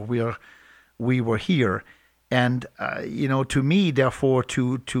after we were here. And to me, therefore,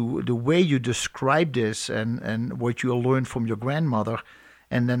 to the way you describe this and what you learned from your grandmother,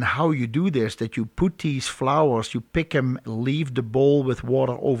 and then how you do this, that you put these flowers, you pick them, leave the bowl with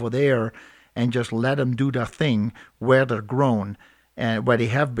water over there, and just let them do their thing where they're grown and where they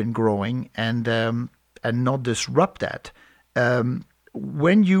have been growing, and not disrupt that. It's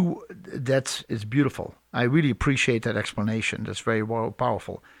beautiful. I really appreciate that explanation. That's very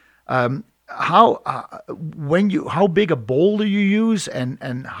powerful. How big a bowl do you use,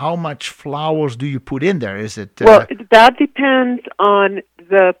 and how much flowers do you put in there? Is it well, that depends on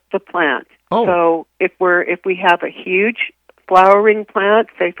the plant. Oh. So if we have a huge flowering plant,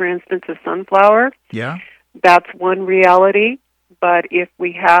 say for instance a sunflower, yeah, that's one reality. But if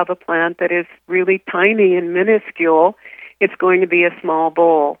we have a plant that is really tiny and minuscule, it's going to be a small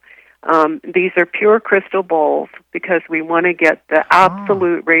bowl. These are pure crystal bowls because we want to get the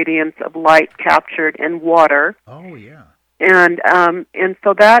absolute radiance of light captured in water. Oh, yeah. And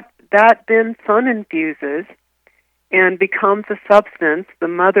so that then sun infuses and becomes a substance, the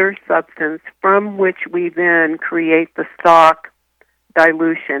mother substance, from which we then create the stock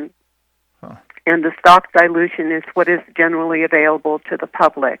dilution. Huh. And the stock dilution is what is generally available to the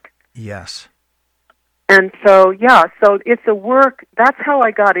public. Yes. And so, so it's a work. That's how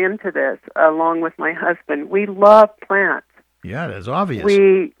I got into this, along with my husband. We love plants. Yeah, that's obvious.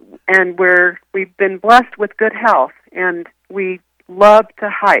 We've been blessed with good health, and we love to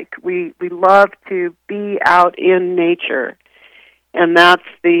hike. We love to be out in nature, and that's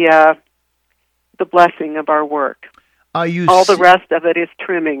the blessing of our work. All the rest of it is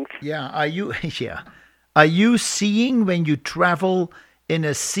trimmings. Yeah. Are you seeing when you travel in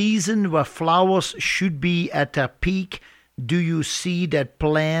a season where flowers should be at their peak? Do you see that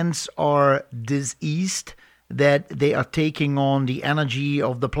plants are diseased, that they are taking on the energy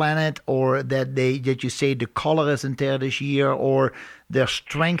of the planet, or that you say the color isn't there this year, or their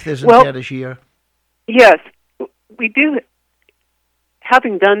strength isn't there this year? Yes, we do.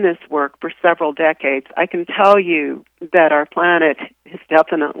 Having done this work for several decades, I can tell you that our planet is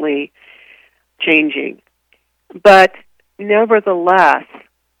definitely changing. But nevertheless,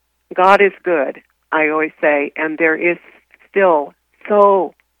 God is good, I always say, and there is still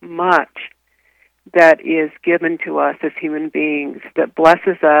so much that is given to us as human beings that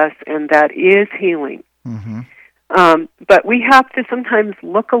blesses us and that is healing. Mm-hmm. But we have to sometimes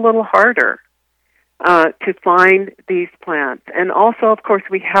look a little harder to find these plants. And also, of course,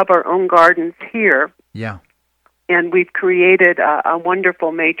 we have our own gardens here. Yeah. And we've created a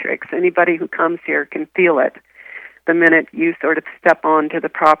wonderful matrix. Anybody who comes here can feel it the minute you sort of step onto the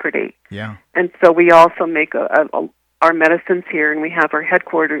property. Yeah. And so we also make our medicines here, and we have our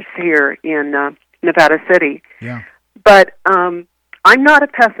headquarters here in Nevada City. Yeah. But I'm not a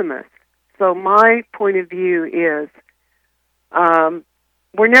pessimist. So my point of view is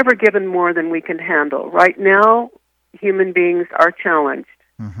we're never given more than we can handle. Right now, human beings are challenged.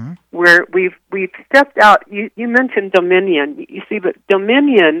 Mm-hmm. Where we've stepped out. You mentioned dominion. You see, but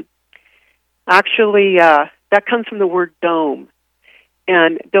dominion actually that comes from the word dome,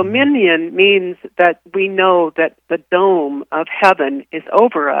 and dominion means that we know that the dome of heaven is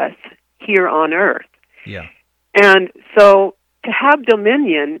over us here on earth. Yeah. And so to have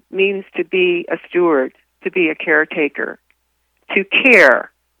dominion means to be a steward, to be a caretaker, to care,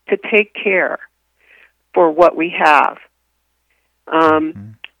 to take care for what we have.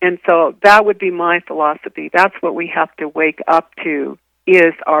 And so that would be my philosophy. That's what we have to wake up to,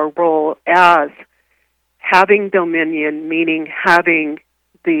 is our role as having dominion, meaning having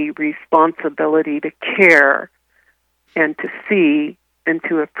the responsibility to care and to see and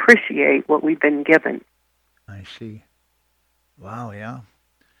to appreciate what we've been given. I see. Wow, yeah.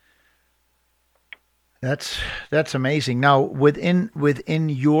 That's amazing. Now, within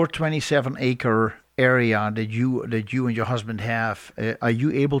your 27-acre area that you and your husband have, are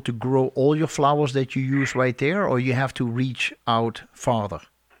you able to grow all your flowers that you use right there, or you have to reach out farther?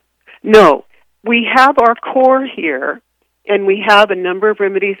 No, we have our core here, and we have a number of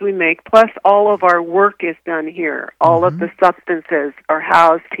remedies we make, plus all of our work is done here. All of the substances are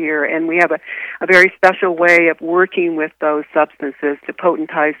housed here, and we have a very special way of working with those substances to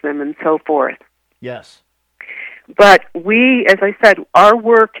potentize them and so forth. Yes. But we, as I said, our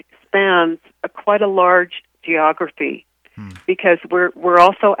work spans quite a large geography because we're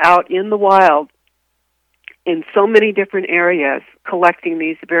also out in the wild in so many different areas collecting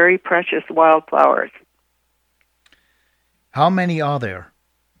these very precious wildflowers. How many are there?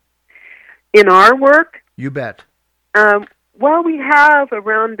 In our work, You bet. well, we have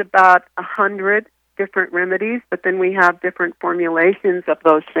around about 100 different remedies, but then we have different formulations of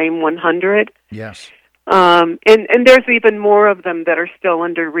those same 100. Yes. And there's even more of them that are still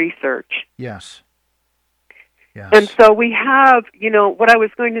under research. Yes. Yes. And so we have, what I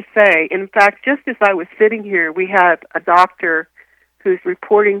was going to say, in fact, just as I was sitting here, we had a doctor who's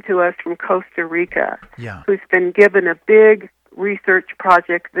reporting to us from Costa Rica, Yeah. who's been given a big research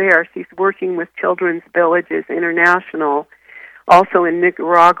project there. She's working with Children's Villages International, also in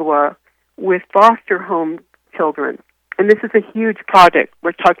Nicaragua, with foster home children. And this is a huge project.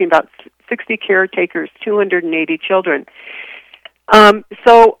 We're talking about 60 caretakers, 280 children.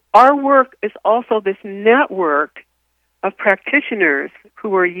 So our work is also this network of practitioners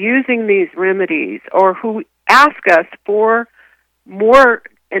who are using these remedies or who ask us for more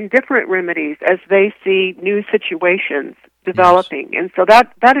and different remedies as they see new situations developing. Yes. And so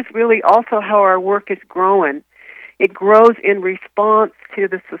that is really also how our work is growing. It grows in response to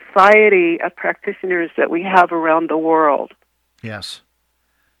the society of practitioners that we have around the world. Yes.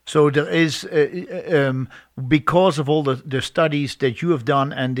 So there is, because of all the studies that you have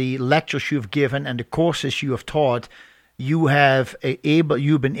done and the lectures you've given and the courses you have taught, you've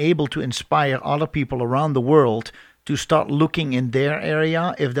been able to inspire other people around the world to start looking in their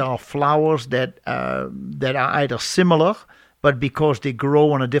area if there are flowers that are either similar, but because they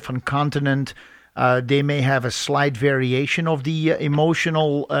grow on a different continent, they may have a slight variation of the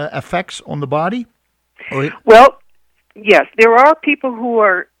emotional effects on the body? Well, yes, there are people who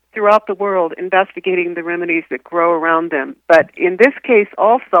are throughout the world investigating the remedies that grow around them. But in this case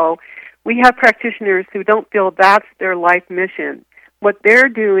also, we have practitioners who don't feel that's their life mission. What they're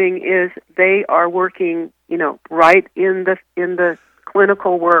doing is they are working, right in the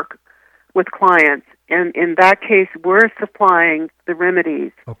clinical work with clients. And in that case, we're supplying the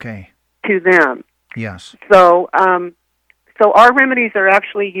remedies to them. Yes. So our remedies are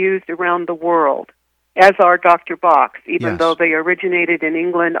actually used around the world, as are Dr. Bach's. Even though they originated in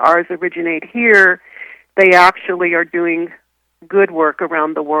England, ours originate here, they actually are doing good work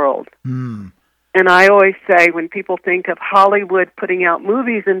around the world. Mm. And I always say, when people think of Hollywood putting out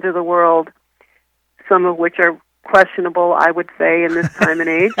movies into the world, some of which are questionable, I would say, in this time and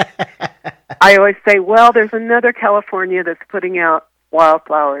age, I always say, well, there's another California that's putting out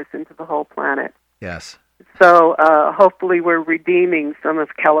wildflowers into the whole planet. Yes. So hopefully we're redeeming some of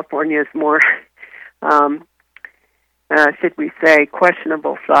California's more, should we say,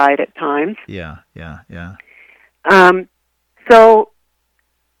 questionable side at times. Yeah. So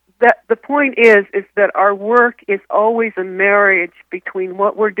the point is that our work is always a marriage between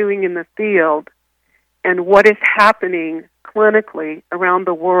what we're doing in the field and what is happening clinically around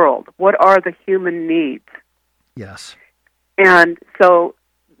the world. What are the human needs? Yes. And so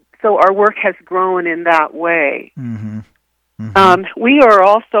our work has grown in that way. Mm-hmm. Mm-hmm. We are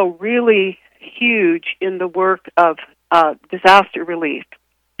also really huge in the work of disaster relief.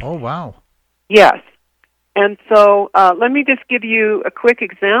 Oh, wow. Yes. And so let me just give you a quick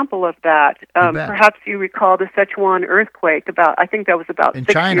example of that. Perhaps you recall the Sichuan earthquake I think that was about in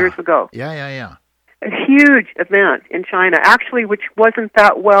 6 China. Years ago. Yeah. A huge event in China, actually, which wasn't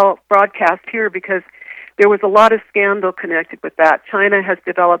that well broadcast here because there was a lot of scandal connected with that. China has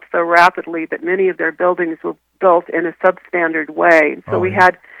developed so rapidly that many of their buildings were built in a substandard way. So we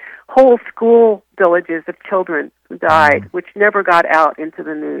had whole school villages of children who died, which never got out into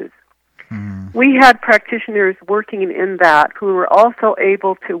the news. We had practitioners working in that who were also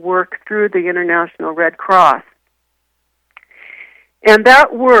able to work through the International Red Cross. And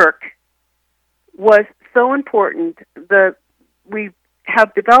that work was so important that we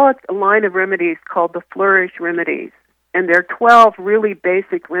have developed a line of remedies called the Flourish Remedies. And there are 12 really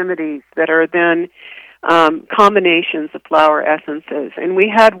basic remedies that are then combinations of flower essences. And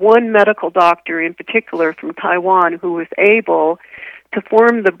we had one medical doctor in particular from Taiwan who was able to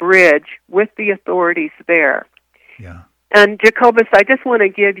form the bridge with the authorities there. Yeah. And Jacobus, I just want to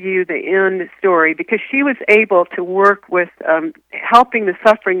give you the end story because she was able to work with helping the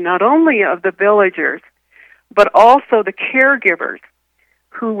suffering not only of the villagers, but also the caregivers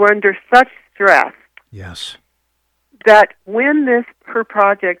who were under such stress. Yes. That when her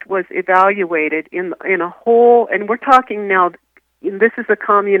project was evaluated in a whole, and we're talking now, this is a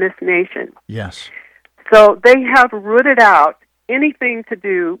communist nation. Yes. So they have rooted out anything to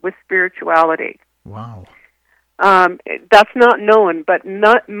do with spirituality. Wow. That's not known, but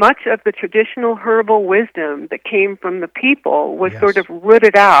not much of the traditional herbal wisdom that came from the people was sort of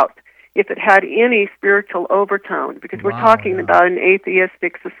rooted out if it had any spiritual overtone, because we're Wow, talking yeah. about an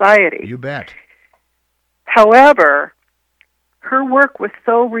atheistic society. You bet. However, her work was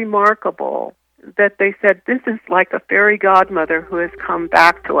so remarkable that they said, this is like a fairy godmother who has come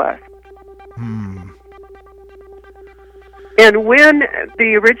back to us. And when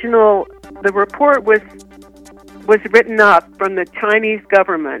the report was written up from the Chinese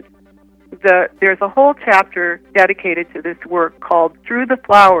government, there's a whole chapter dedicated to this work called "Through the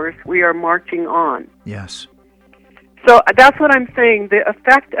Flowers We Are Marching On." Yes. So that's what I'm saying. The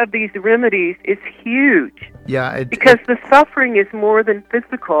effect of these remedies is huge. Yeah. Because the suffering is more than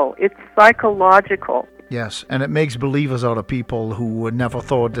physical; it's psychological. Yes, and it makes believers out of people who never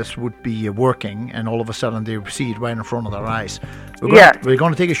thought this would be working, and all of a sudden they see it right in front of their eyes. We're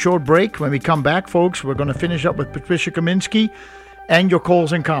going to take a short break. When we come back, folks, we're going to finish up with Patricia Kaminski and your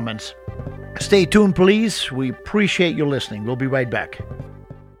calls and comments. Stay tuned, please. We appreciate you listening. We'll be right back.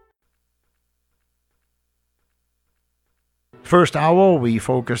 First hour, we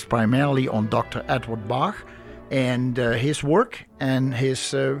focused primarily on Dr. Edward Bach and his work and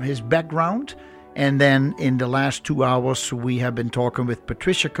his background. And then in the last 2 hours, we have been talking with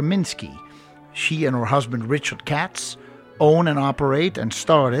Patricia Kaminski. She and her husband, Richard Katz, own and operate and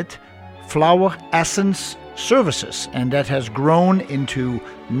started Flower Essence Services. And that has grown into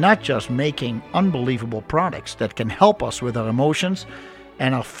not just making unbelievable products that can help us with our emotions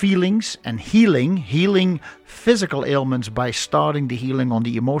and our feelings and healing physical ailments by starting the healing on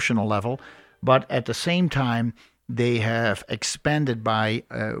the emotional level, but at the same time, they have expanded by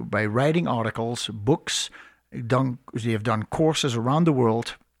writing articles, books. They have done courses around the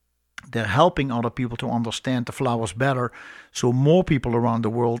world. They're helping other people to understand the flowers better. So more people around the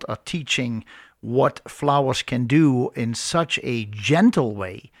world are teaching what flowers can do in such a gentle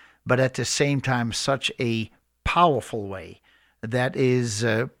way, but at the same time, such a powerful way. That is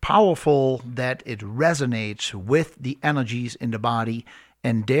powerful, that it resonates with the energies in the body,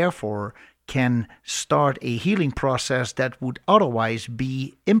 and therefore can start a healing process that would otherwise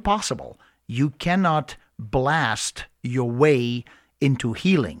be impossible. You cannot blast your way into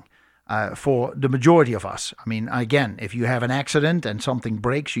healing for the majority of us. I mean, again, if you have an accident and something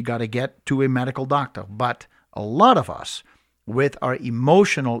breaks, you got to get to a medical doctor. But a lot of us, with our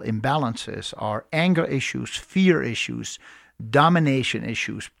emotional imbalances, our anger issues, fear issues, domination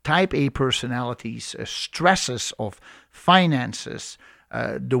issues, type A personalities, stresses of finances,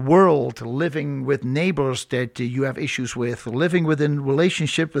 the world, living with neighbors that you have issues with, living within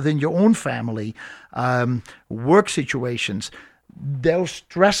relationship within your own family, work situations, those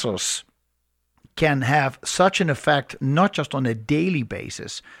stressors can have such an effect, not just on a daily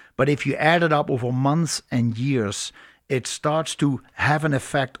basis, but if you add it up over months and years, it starts to have an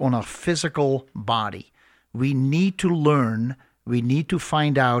effect on our physical body. We need to learn, we need to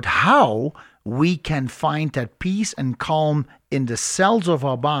find out how we can find that peace and calm in the cells of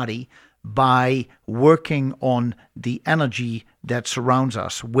our body by working on the energy that surrounds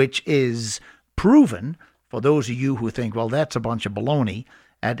us, which is proven, for those of you who think, well, that's a bunch of baloney,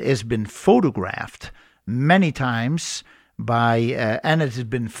 it has been photographed many times by, and it has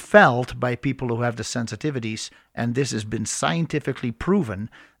been felt by people who have the sensitivities, and this has been scientifically proven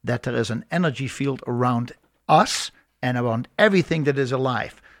that there is an energy field around us and around everything that is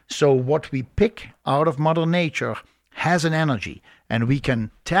alive. So what we pick out of Mother Nature has an energy, and we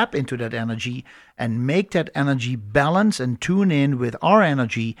can tap into that energy and make that energy balance and tune in with our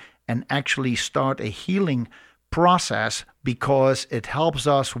energy and actually start a healing process, because it helps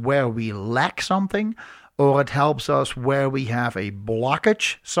us where we lack something, or it helps us where we have a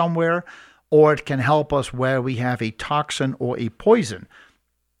blockage somewhere, or it can help us where we have a toxin or a poison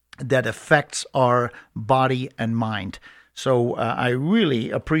that affects our body and mind. So I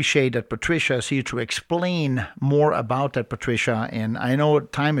really appreciate that Patricia is here to explain more about that, Patricia. And I know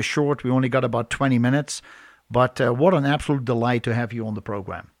time is short. We only got about 20 minutes. But what an absolute delight to have you on the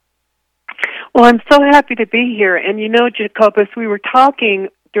program. Well, I'm so happy to be here. And you know, Jacobus, we were talking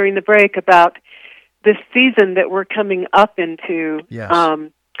during the break about this season that we're coming up into, Yes.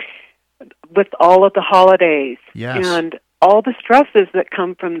 with all of the holidays. Yes. And all the stresses that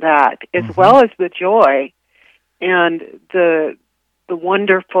come from that, as well as the joy and the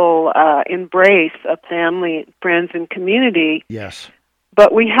wonderful embrace of family, friends, and community. Yes.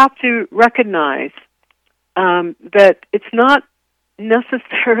 But we have to recognize that it's not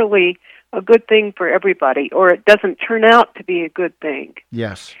necessarily a good thing for everybody, or it doesn't turn out to be a good thing.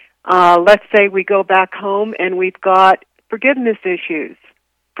 Yes. Let's say we go back home and we've got forgiveness issues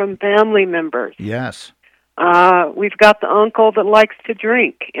from family members. Yes. We've got the uncle that likes to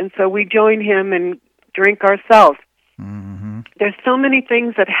drink, and so we join him and drink ourselves. Mm-hmm. There's so many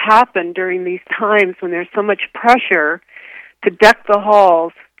things that happen during these times when there's so much pressure to deck the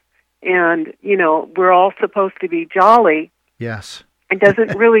halls, and, we're all supposed to be jolly. Yes. It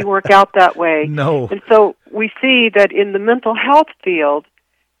doesn't really work out that way. No. And so we see that in the mental health field,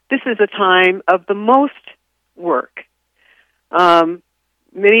 this is a time of the most work.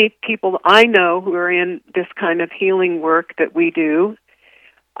 Many people I know who are in this kind of healing work that we do,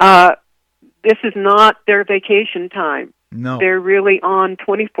 this is not their vacation time. No. They're really on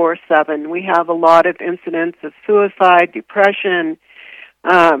 24/7. We have a lot of incidents of suicide, depression,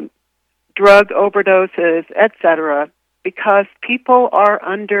 drug overdoses, etc., because people are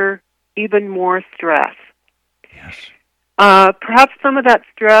under even more stress. Yes. Perhaps some of that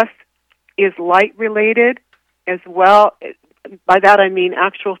stress is light-related as well. By that I mean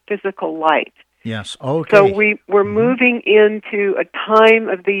actual physical light. Yes. Okay. So we're moving into a time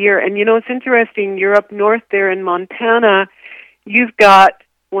of the year. And, it's interesting, you're up north there in Montana. You've got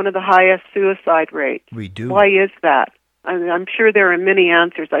one of the highest suicide rates. We do. Why is that? I'm sure there are many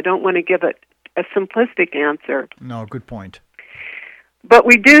answers. I don't want to give it a simplistic answer. No, good point. But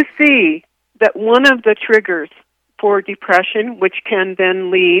we do see that one of the triggers for depression, which can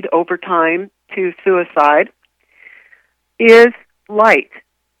then lead over time to suicide, is light.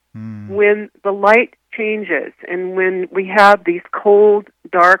 When the light changes and when we have these cold,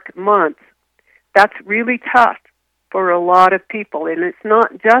 dark months, that's really tough for a lot of people. And it's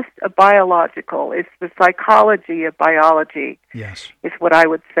not just a biological, it's the psychology of biology, Yes. is what I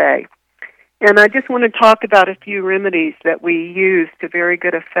would say. And I just want to talk about a few remedies that we use to very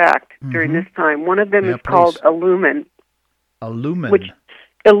good effect during this time. One of them is called Illumin. Illumin.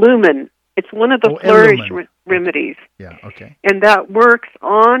 Illumin. It's one of the flourish remedies. Yeah, okay. And that works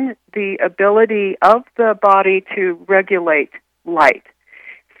on the ability of the body to regulate light.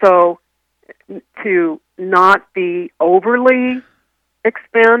 So to not be overly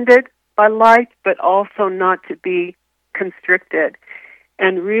expanded by light, but also not to be constricted.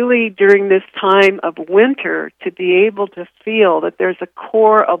 And really during this time of winter, to be able to feel that there's a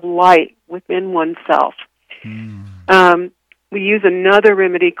core of light within oneself. We use another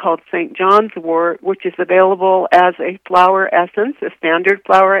remedy called St. John's wort, which is available as a flower essence, a standard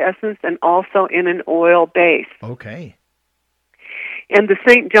flower essence, and also in an oil base. Okay. And the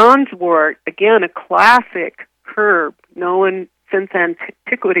St. John's wort, again, a classic herb known since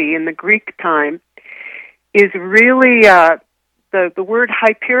antiquity in the Greek time, is really the word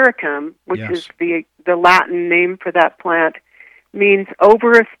hypericum, which is the Latin name for that plant, means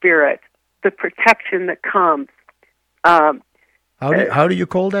over a spirit, the protection that comes. How do you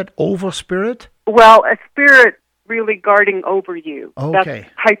call that? Over spirit? Well, a spirit really guarding over you. Okay.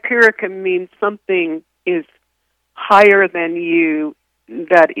 Hypericum means something is higher than you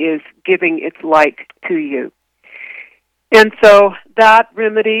that is giving its light to you. And so that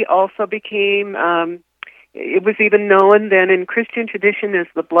remedy also became, it was even known then in Christian tradition as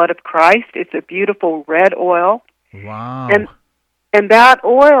the blood of Christ. It's a beautiful red oil. Wow. And that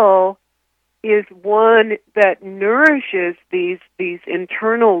oil is one that nourishes these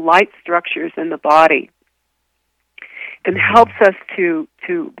internal light structures in the body and helps us to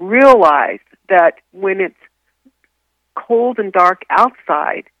realize that when it's cold and dark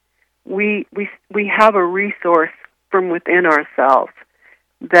outside, we have a resource from within ourselves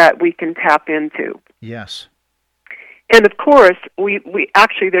that we can tap into. Yes. And of course, we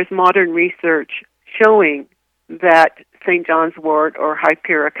actually, there's modern research showing that St. John's wort or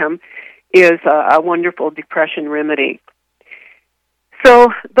hypericum is a wonderful depression remedy.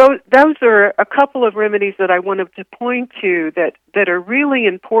 So those are a couple of remedies that I wanted to point to that are really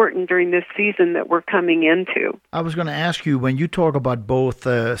important during this season that we're coming into. I was going to ask you, when you talk about both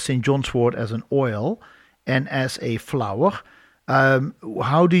St. John's wort as an oil and as a flower,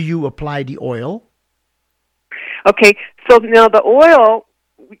 how do you apply the oil? Okay, so now the oil,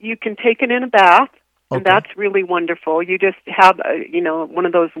 you can take it in a bath, and Okay. that's really wonderful. You just have, one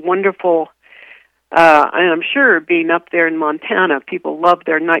of those wonderful, and I'm sure being up there in Montana, people love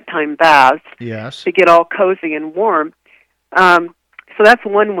their nighttime baths Yes. to get all cozy and warm. So that's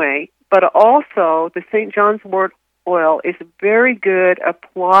one way. But also, the St. John's wort oil is very good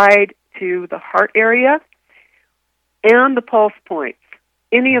applied to the heart area and the pulse points.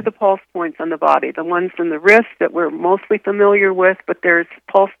 Any of the pulse points on the body, the ones in the wrist that we're mostly familiar with, but there's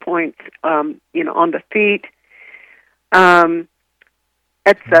pulse points, on the feet,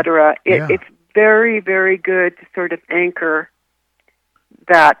 etc. It's very, very good to sort of anchor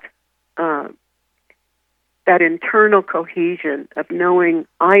that internal cohesion of knowing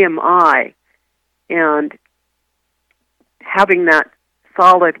I am I, and having that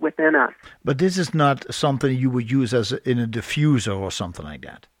solid within us. But this is not something you would use in a diffuser or something like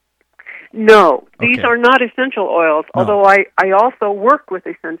that. No, these Okay. are not essential oils, No. although I also work with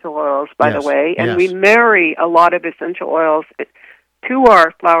essential oils, by the Yes, way, and yes. we marry a lot of essential oils to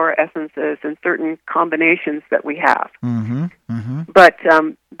our flower essences and certain combinations that we have. Mm-hmm. Mm-hmm. But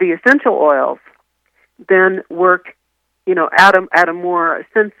the essential oils then work, at a more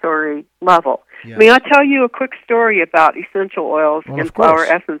sensory level. Yes. May I tell you a quick story about essential oils Well, and of course. flower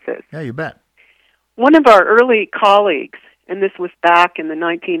essences? Yeah, you bet. One of our early colleagues, and this was back in the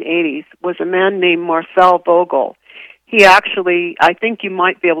 1980s, was a man named Marcel Vogel. He actually, I think you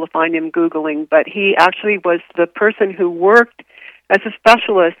might be able to find him Googling, but he actually was the person who worked as a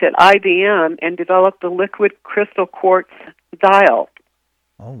specialist at IBM and developed the liquid crystal quartz dial.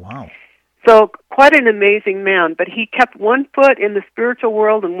 Oh, wow. So quite an amazing man, but he kept one foot in the spiritual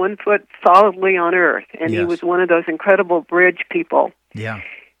world and one foot solidly on earth, and he Yes. was one of those incredible bridge people. Yeah.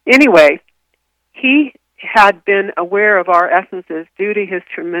 Anyway, he had been aware of our essences due to his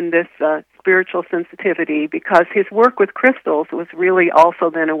tremendous spiritual sensitivity, because his work with crystals was really also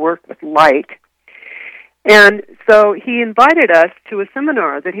then a work with light. And so he invited us to a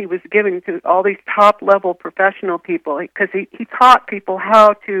seminar that he was giving to all these top-level professional people, because he taught people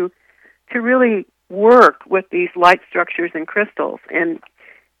how to really work with these light structures and crystals. And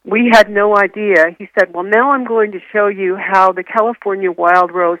we had no idea. He said, well, now I'm going to show you how the California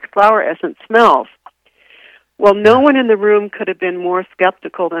wild rose flower essence smells. Well, no one in the room could have been more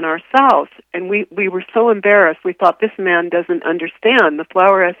skeptical than ourselves, and we were so embarrassed. We thought, this man doesn't understand. The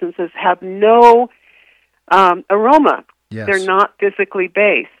flower essences have no aroma. Yes. They're not physically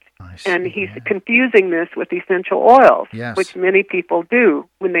based. I see, And he's yeah. confusing this with essential oils, Yes. which many people do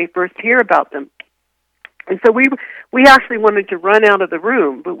when they first hear about them. And so we actually wanted to run out of the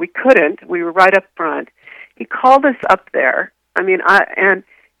room, but we couldn't. We were right up front. He called us up there. And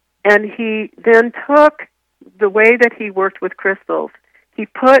he then took the way that he worked with crystals. He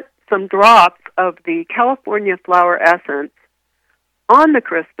put some drops of the California flower essence on the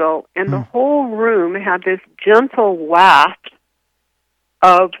crystal, and the whole room had this gentle waft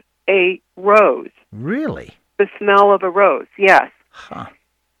of a rose. Really? The smell of a rose, yes. Huh.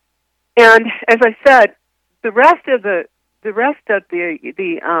 And as I said, the rest of the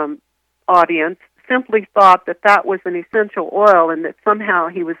audience simply thought that was an essential oil, and that somehow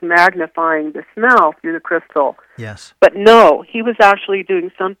he was magnifying the smell through the crystal. Yes. But no, he was actually doing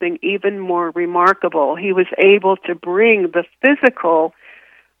something even more remarkable. He was able to bring the physical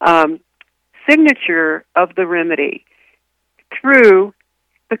signature of the remedy through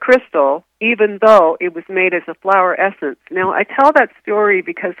the crystal, even though it was made as a flower essence. Now, I tell that story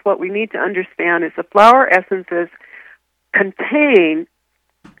because what we need to understand is the flower essences contain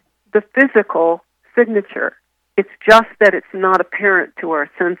the physical signature. It's just that it's not apparent to our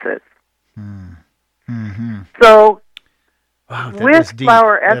senses. Mm-hmm. So Wow, that is with deep.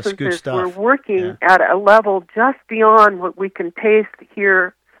 flower That's good essences, stuff. we're working Yeah. at a level just beyond what we can taste,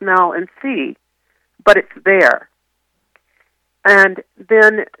 hear, smell, and see, but it's there. And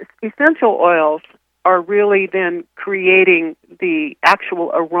then essential oils are really then creating the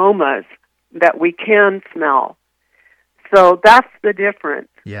actual aromas that we can smell. So that's the difference.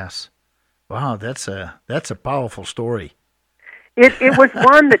 Yes. Wow, that's a powerful story. It was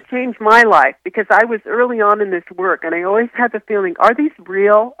one that changed my life, because I was early on in this work, and I always had the feeling, are these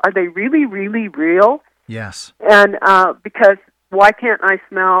real? Are they really, really real? Yes. And because why can't I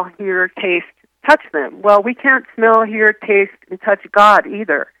smell, hear, taste, touch them? Well, we can't smell, hear, taste, and touch God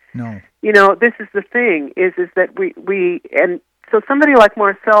either. No. This is the thing, is that we and so somebody like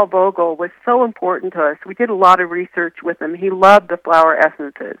Marcel Vogel was so important to us. We did a lot of research with him. He loved the flower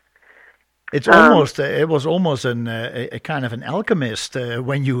essences. It's almost it was almost a kind of an alchemist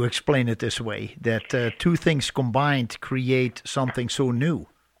when you explain it this way, that two things combined create something so new.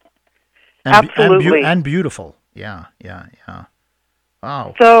 Absolutely. And beautiful. Yeah.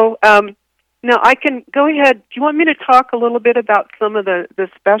 Wow. So now I can go ahead. Do you want me to talk a little bit about some of the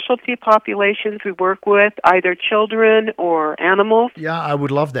specialty populations we work with, either children or animals? Yeah, I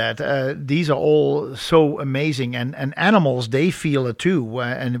would love that. These are all so amazing, and animals, they feel it too.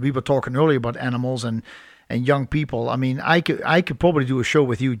 And we were talking earlier about animals and young people. I mean, I could probably do a show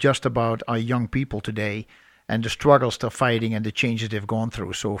with you just about our young people today and the struggles they're fighting and the changes they've gone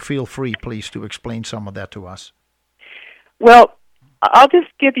through. So feel free, please, to explain some of that to us. Well, I'll just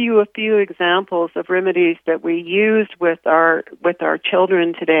give you a few examples of remedies that we use with our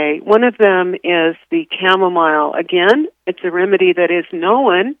children today. One of them is the chamomile. Again, it's a remedy that is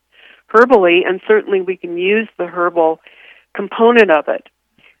known herbally, and certainly we can use the herbal component of it.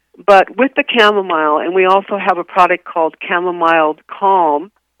 But with the chamomile, and we also have a product called Chamomile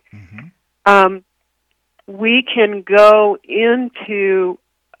Calm, we can go into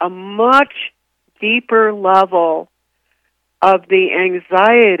a much deeper level of the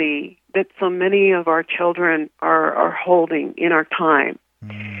anxiety that so many of our children are holding in our time.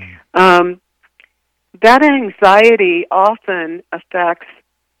 That anxiety often affects,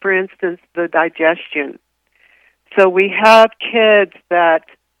 for instance, the digestion. So we have kids that,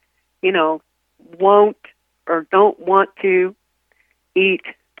 won't or don't want to eat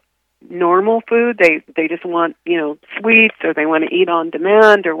normal food. They just want, sweets, or they want to eat on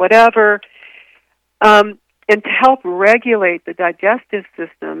demand or whatever. And to help regulate the digestive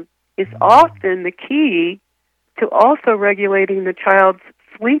system is often the key to also regulating the child's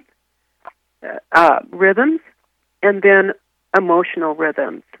sleep rhythms and then emotional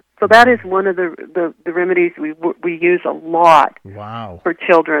rhythms. So that is one of the remedies we use a lot for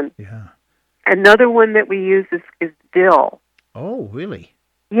children. Yeah. Another one that we use is dill. Oh, really?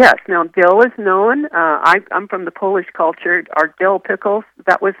 Yes. Now, dill is known. I'm from the Polish culture. Our dill pickles,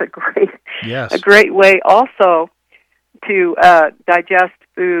 that was a great way also to digest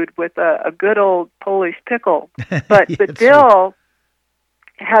food with a good old Polish pickle. But the dill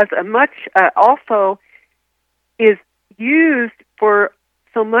has a much, also is used for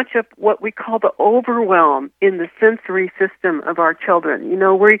so much of what we call the overwhelm in the sensory system of our children.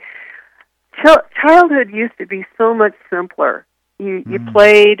 Childhood used to be so much simpler. You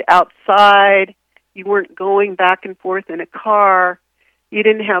played outside. You weren't going back and forth in a car. You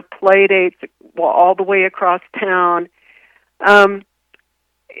didn't have play dates all the way across town.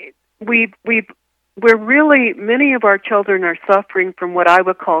 Many of our children are suffering from what I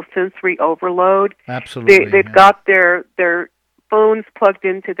would call sensory overload. Absolutely. They've got their phones plugged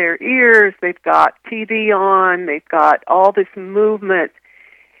into their ears. They've got TV on. They've got all this movement.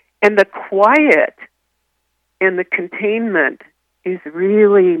 And the quiet and the containment is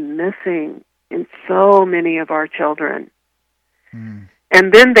really missing in so many of our children.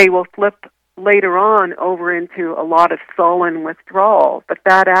 And then they will flip later on over into a lot of sullen withdrawal, but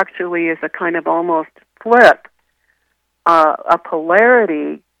that actually is a kind of almost flip, a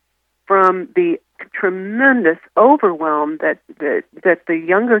polarity from the tremendous overwhelm that the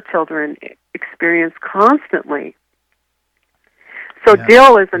younger children experience constantly. So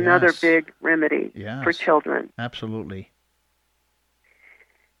dill is another big remedy for children. Absolutely.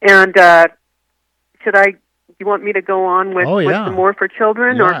 And you want me to go on with some more for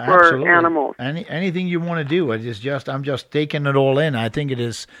children or for absolutely. Animals? Anything you want to do. I'm just taking it all in. I think it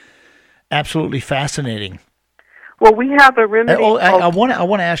is absolutely fascinating. Well, we have a remedy. I want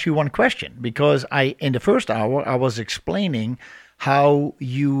to ask you one question, because in the first hour I was explaining how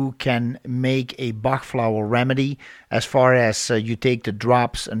you can make a Bach flower remedy, as far as you take the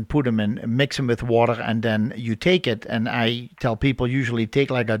drops and put them in, mix them with water, and then you take it. And I tell people usually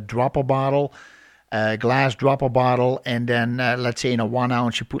take like a dropper bottle, a glass dropper bottle, and then let's say in a 1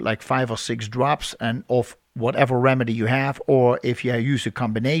 ounce you put like 5 or 6 drops and of whatever remedy you have, or if you use a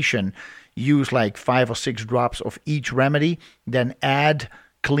combination, use like 5 or 6 drops of each remedy, then add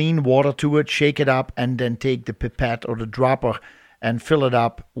clean water to it, shake it up, and then take the pipette or the dropper and fill it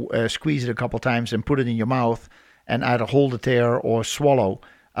up, squeeze it a couple times, and put it in your mouth, and either hold it there or swallow.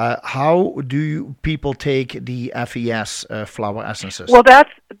 How do people take the FES flower essences? Well,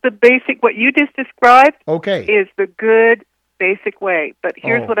 that's the basic, what you just described Okay. is the good basic way. But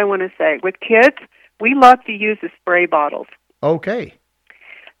here's what I want to say. With kids, we love to use the spray bottles. Okay.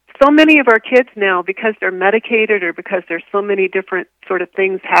 So many of our kids now, because they're medicated or because there's so many different sort of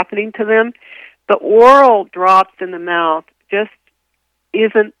things happening to them, the oral drops in the mouth just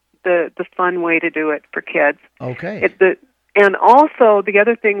isn't the fun way to do it for kids. Okay. And also, the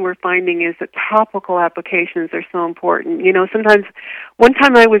other thing we're finding is that topical applications are so important. Sometimes, one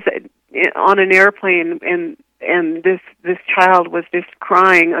time I was on an airplane and this child was just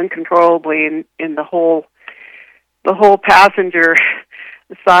crying uncontrollably, and the whole passenger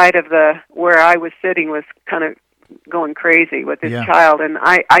side of where I was sitting was kind of going crazy with this child. And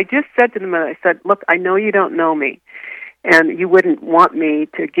I just said to them, I said, look, I know you don't know me, and you wouldn't want me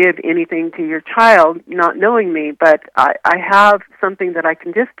to give anything to your child not knowing me, but I have something that I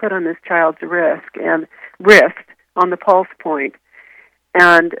can just put on this child's wrist on the pulse point,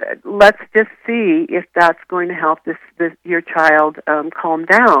 and let's just see if that's going to help your child calm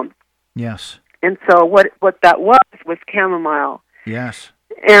down. Yes. And so what that was chamomile. Yes.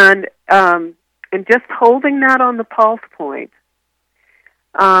 And just holding that on the pulse point,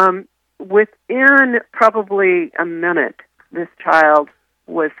 within probably a minute, this child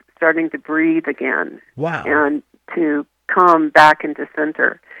was starting to breathe again. Wow. And to come back into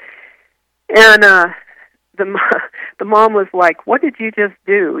center. And the mom was like, what did you just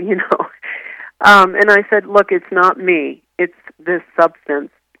do? And I said, look, it's not me. It's this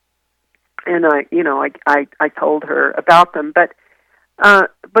substance. And I told her about them. But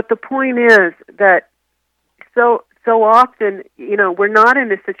the point is that so often, we're not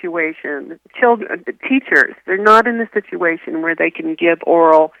in a situation, teachers, they're not in a situation where they can give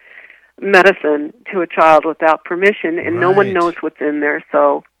oral medicine to a child without permission, and no one knows what's in there,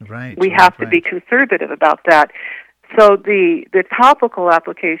 so we have to be conservative about that. So the topical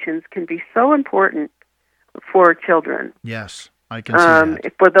applications can be so important for children. Yes, I can see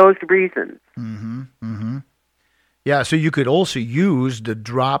that. For those reasons. Mm-hmm, mm-hmm. Yeah, so you could also use the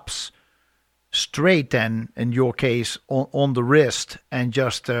drops straight then, in your case, on the wrist, and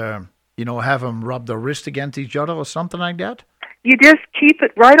just, have them rub their wrist against each other or something like that? You just keep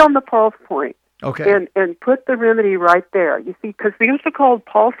it right on the pulse point. Okay. And put the remedy right there. You see, because these are called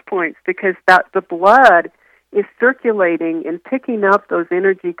pulse points because the blood is circulating and picking up those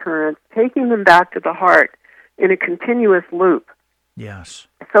energy currents, taking them back to the heart in a continuous loop. Yes.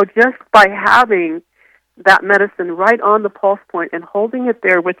 So just by having that medicine right on the pulse point and holding it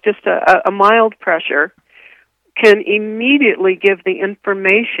there with just a mild pressure can immediately give the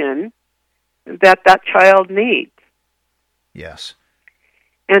information that child needs. Yes.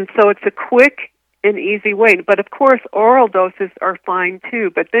 And so it's a quick and easy way. But of course, oral doses are fine too.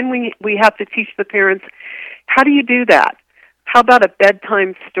 But then we have to teach the parents, how do you do that? How about a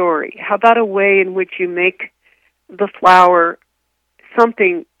bedtime story? How about a way in which you make the flower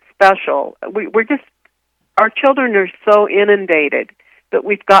something special? Our children are so inundated that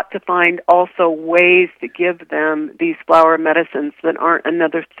we've got to find also ways to give them these flower medicines that aren't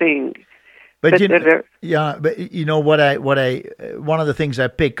another thing. But one of the things I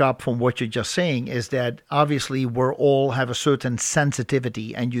pick up from what you're just saying is that obviously we all have a certain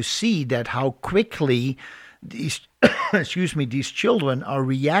sensitivity, and you see that how quickly these these children are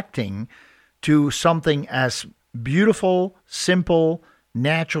reacting to something as beautiful, simple,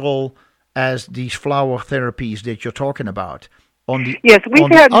 natural as these flower therapies that you're talking about. Yes, we've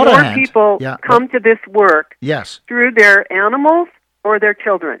had more people come to this work through their animals or their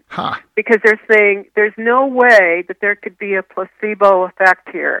children, because they're saying there's no way that there could be a placebo effect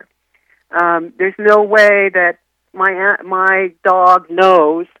here. There's no way that my dog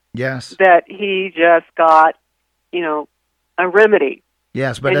knows that he just got, a remedy.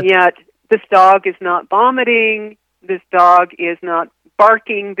 Yes, but and yet this dog is not vomiting. This dog is not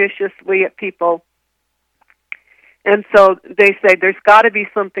barking viciously at people. And so they say there's got to be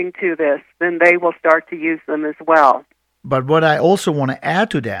something to this. Then they will start to use them as well. But what I also want to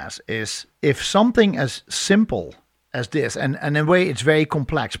add to that is if something as simple as this, and in a way it's very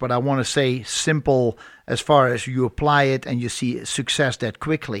complex, but I want to say simple as far as you apply it and you see success that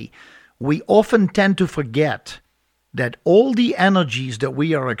quickly, we often tend to forget that all the energies that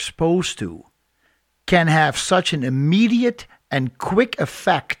we are exposed to can have such an immediate and quick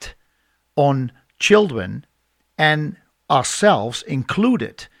effect on children and ourselves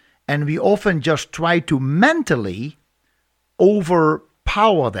included. And we often just try to mentally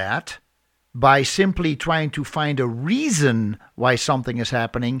overpower that by simply trying to find a reason why something is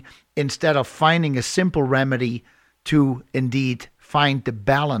happening instead of finding a simple remedy to indeed find the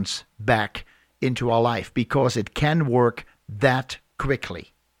balance back into our life, because it can work that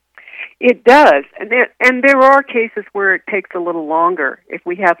quickly. It does. And there are cases where it takes a little longer if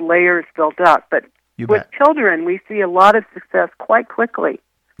we have layers built up. But with children, we see a lot of success quite quickly.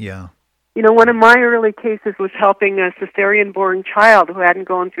 Yeah. One of my early cases was helping a cesarean-born child who hadn't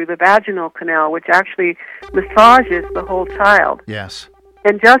gone through the vaginal canal, which actually massages the whole child. Yes.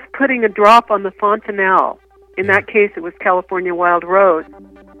 And just putting a drop on the fontanelle, in that case it was California Wild Rose,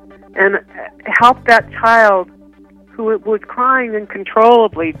 and helped that child who was crying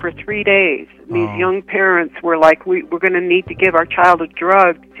uncontrollably for 3 days. These young parents were like, we're going to need to give our child a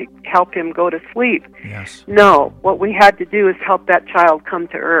drug to help him go to sleep. Yes. No, what we had to do is help that child come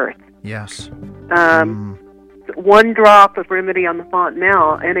to earth. Yes. One drop of remedy on the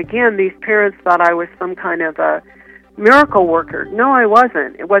fontanelle, and again, these parents thought I was some kind of a miracle worker. No, I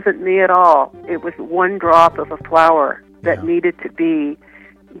wasn't. It wasn't me at all. It was one drop of a flower that needed to be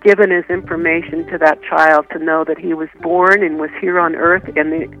given as information to that child to know that he was born and was here on earth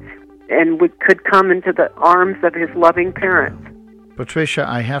and could come into the arms of his loving parents. Patricia,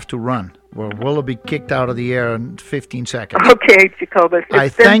 I have to run. We'll be kicked out of the air in 15 seconds. Okay, Jacobus.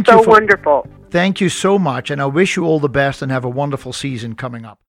 It's been so wonderful. Thank you so much, and I wish you all the best and have a wonderful season coming up.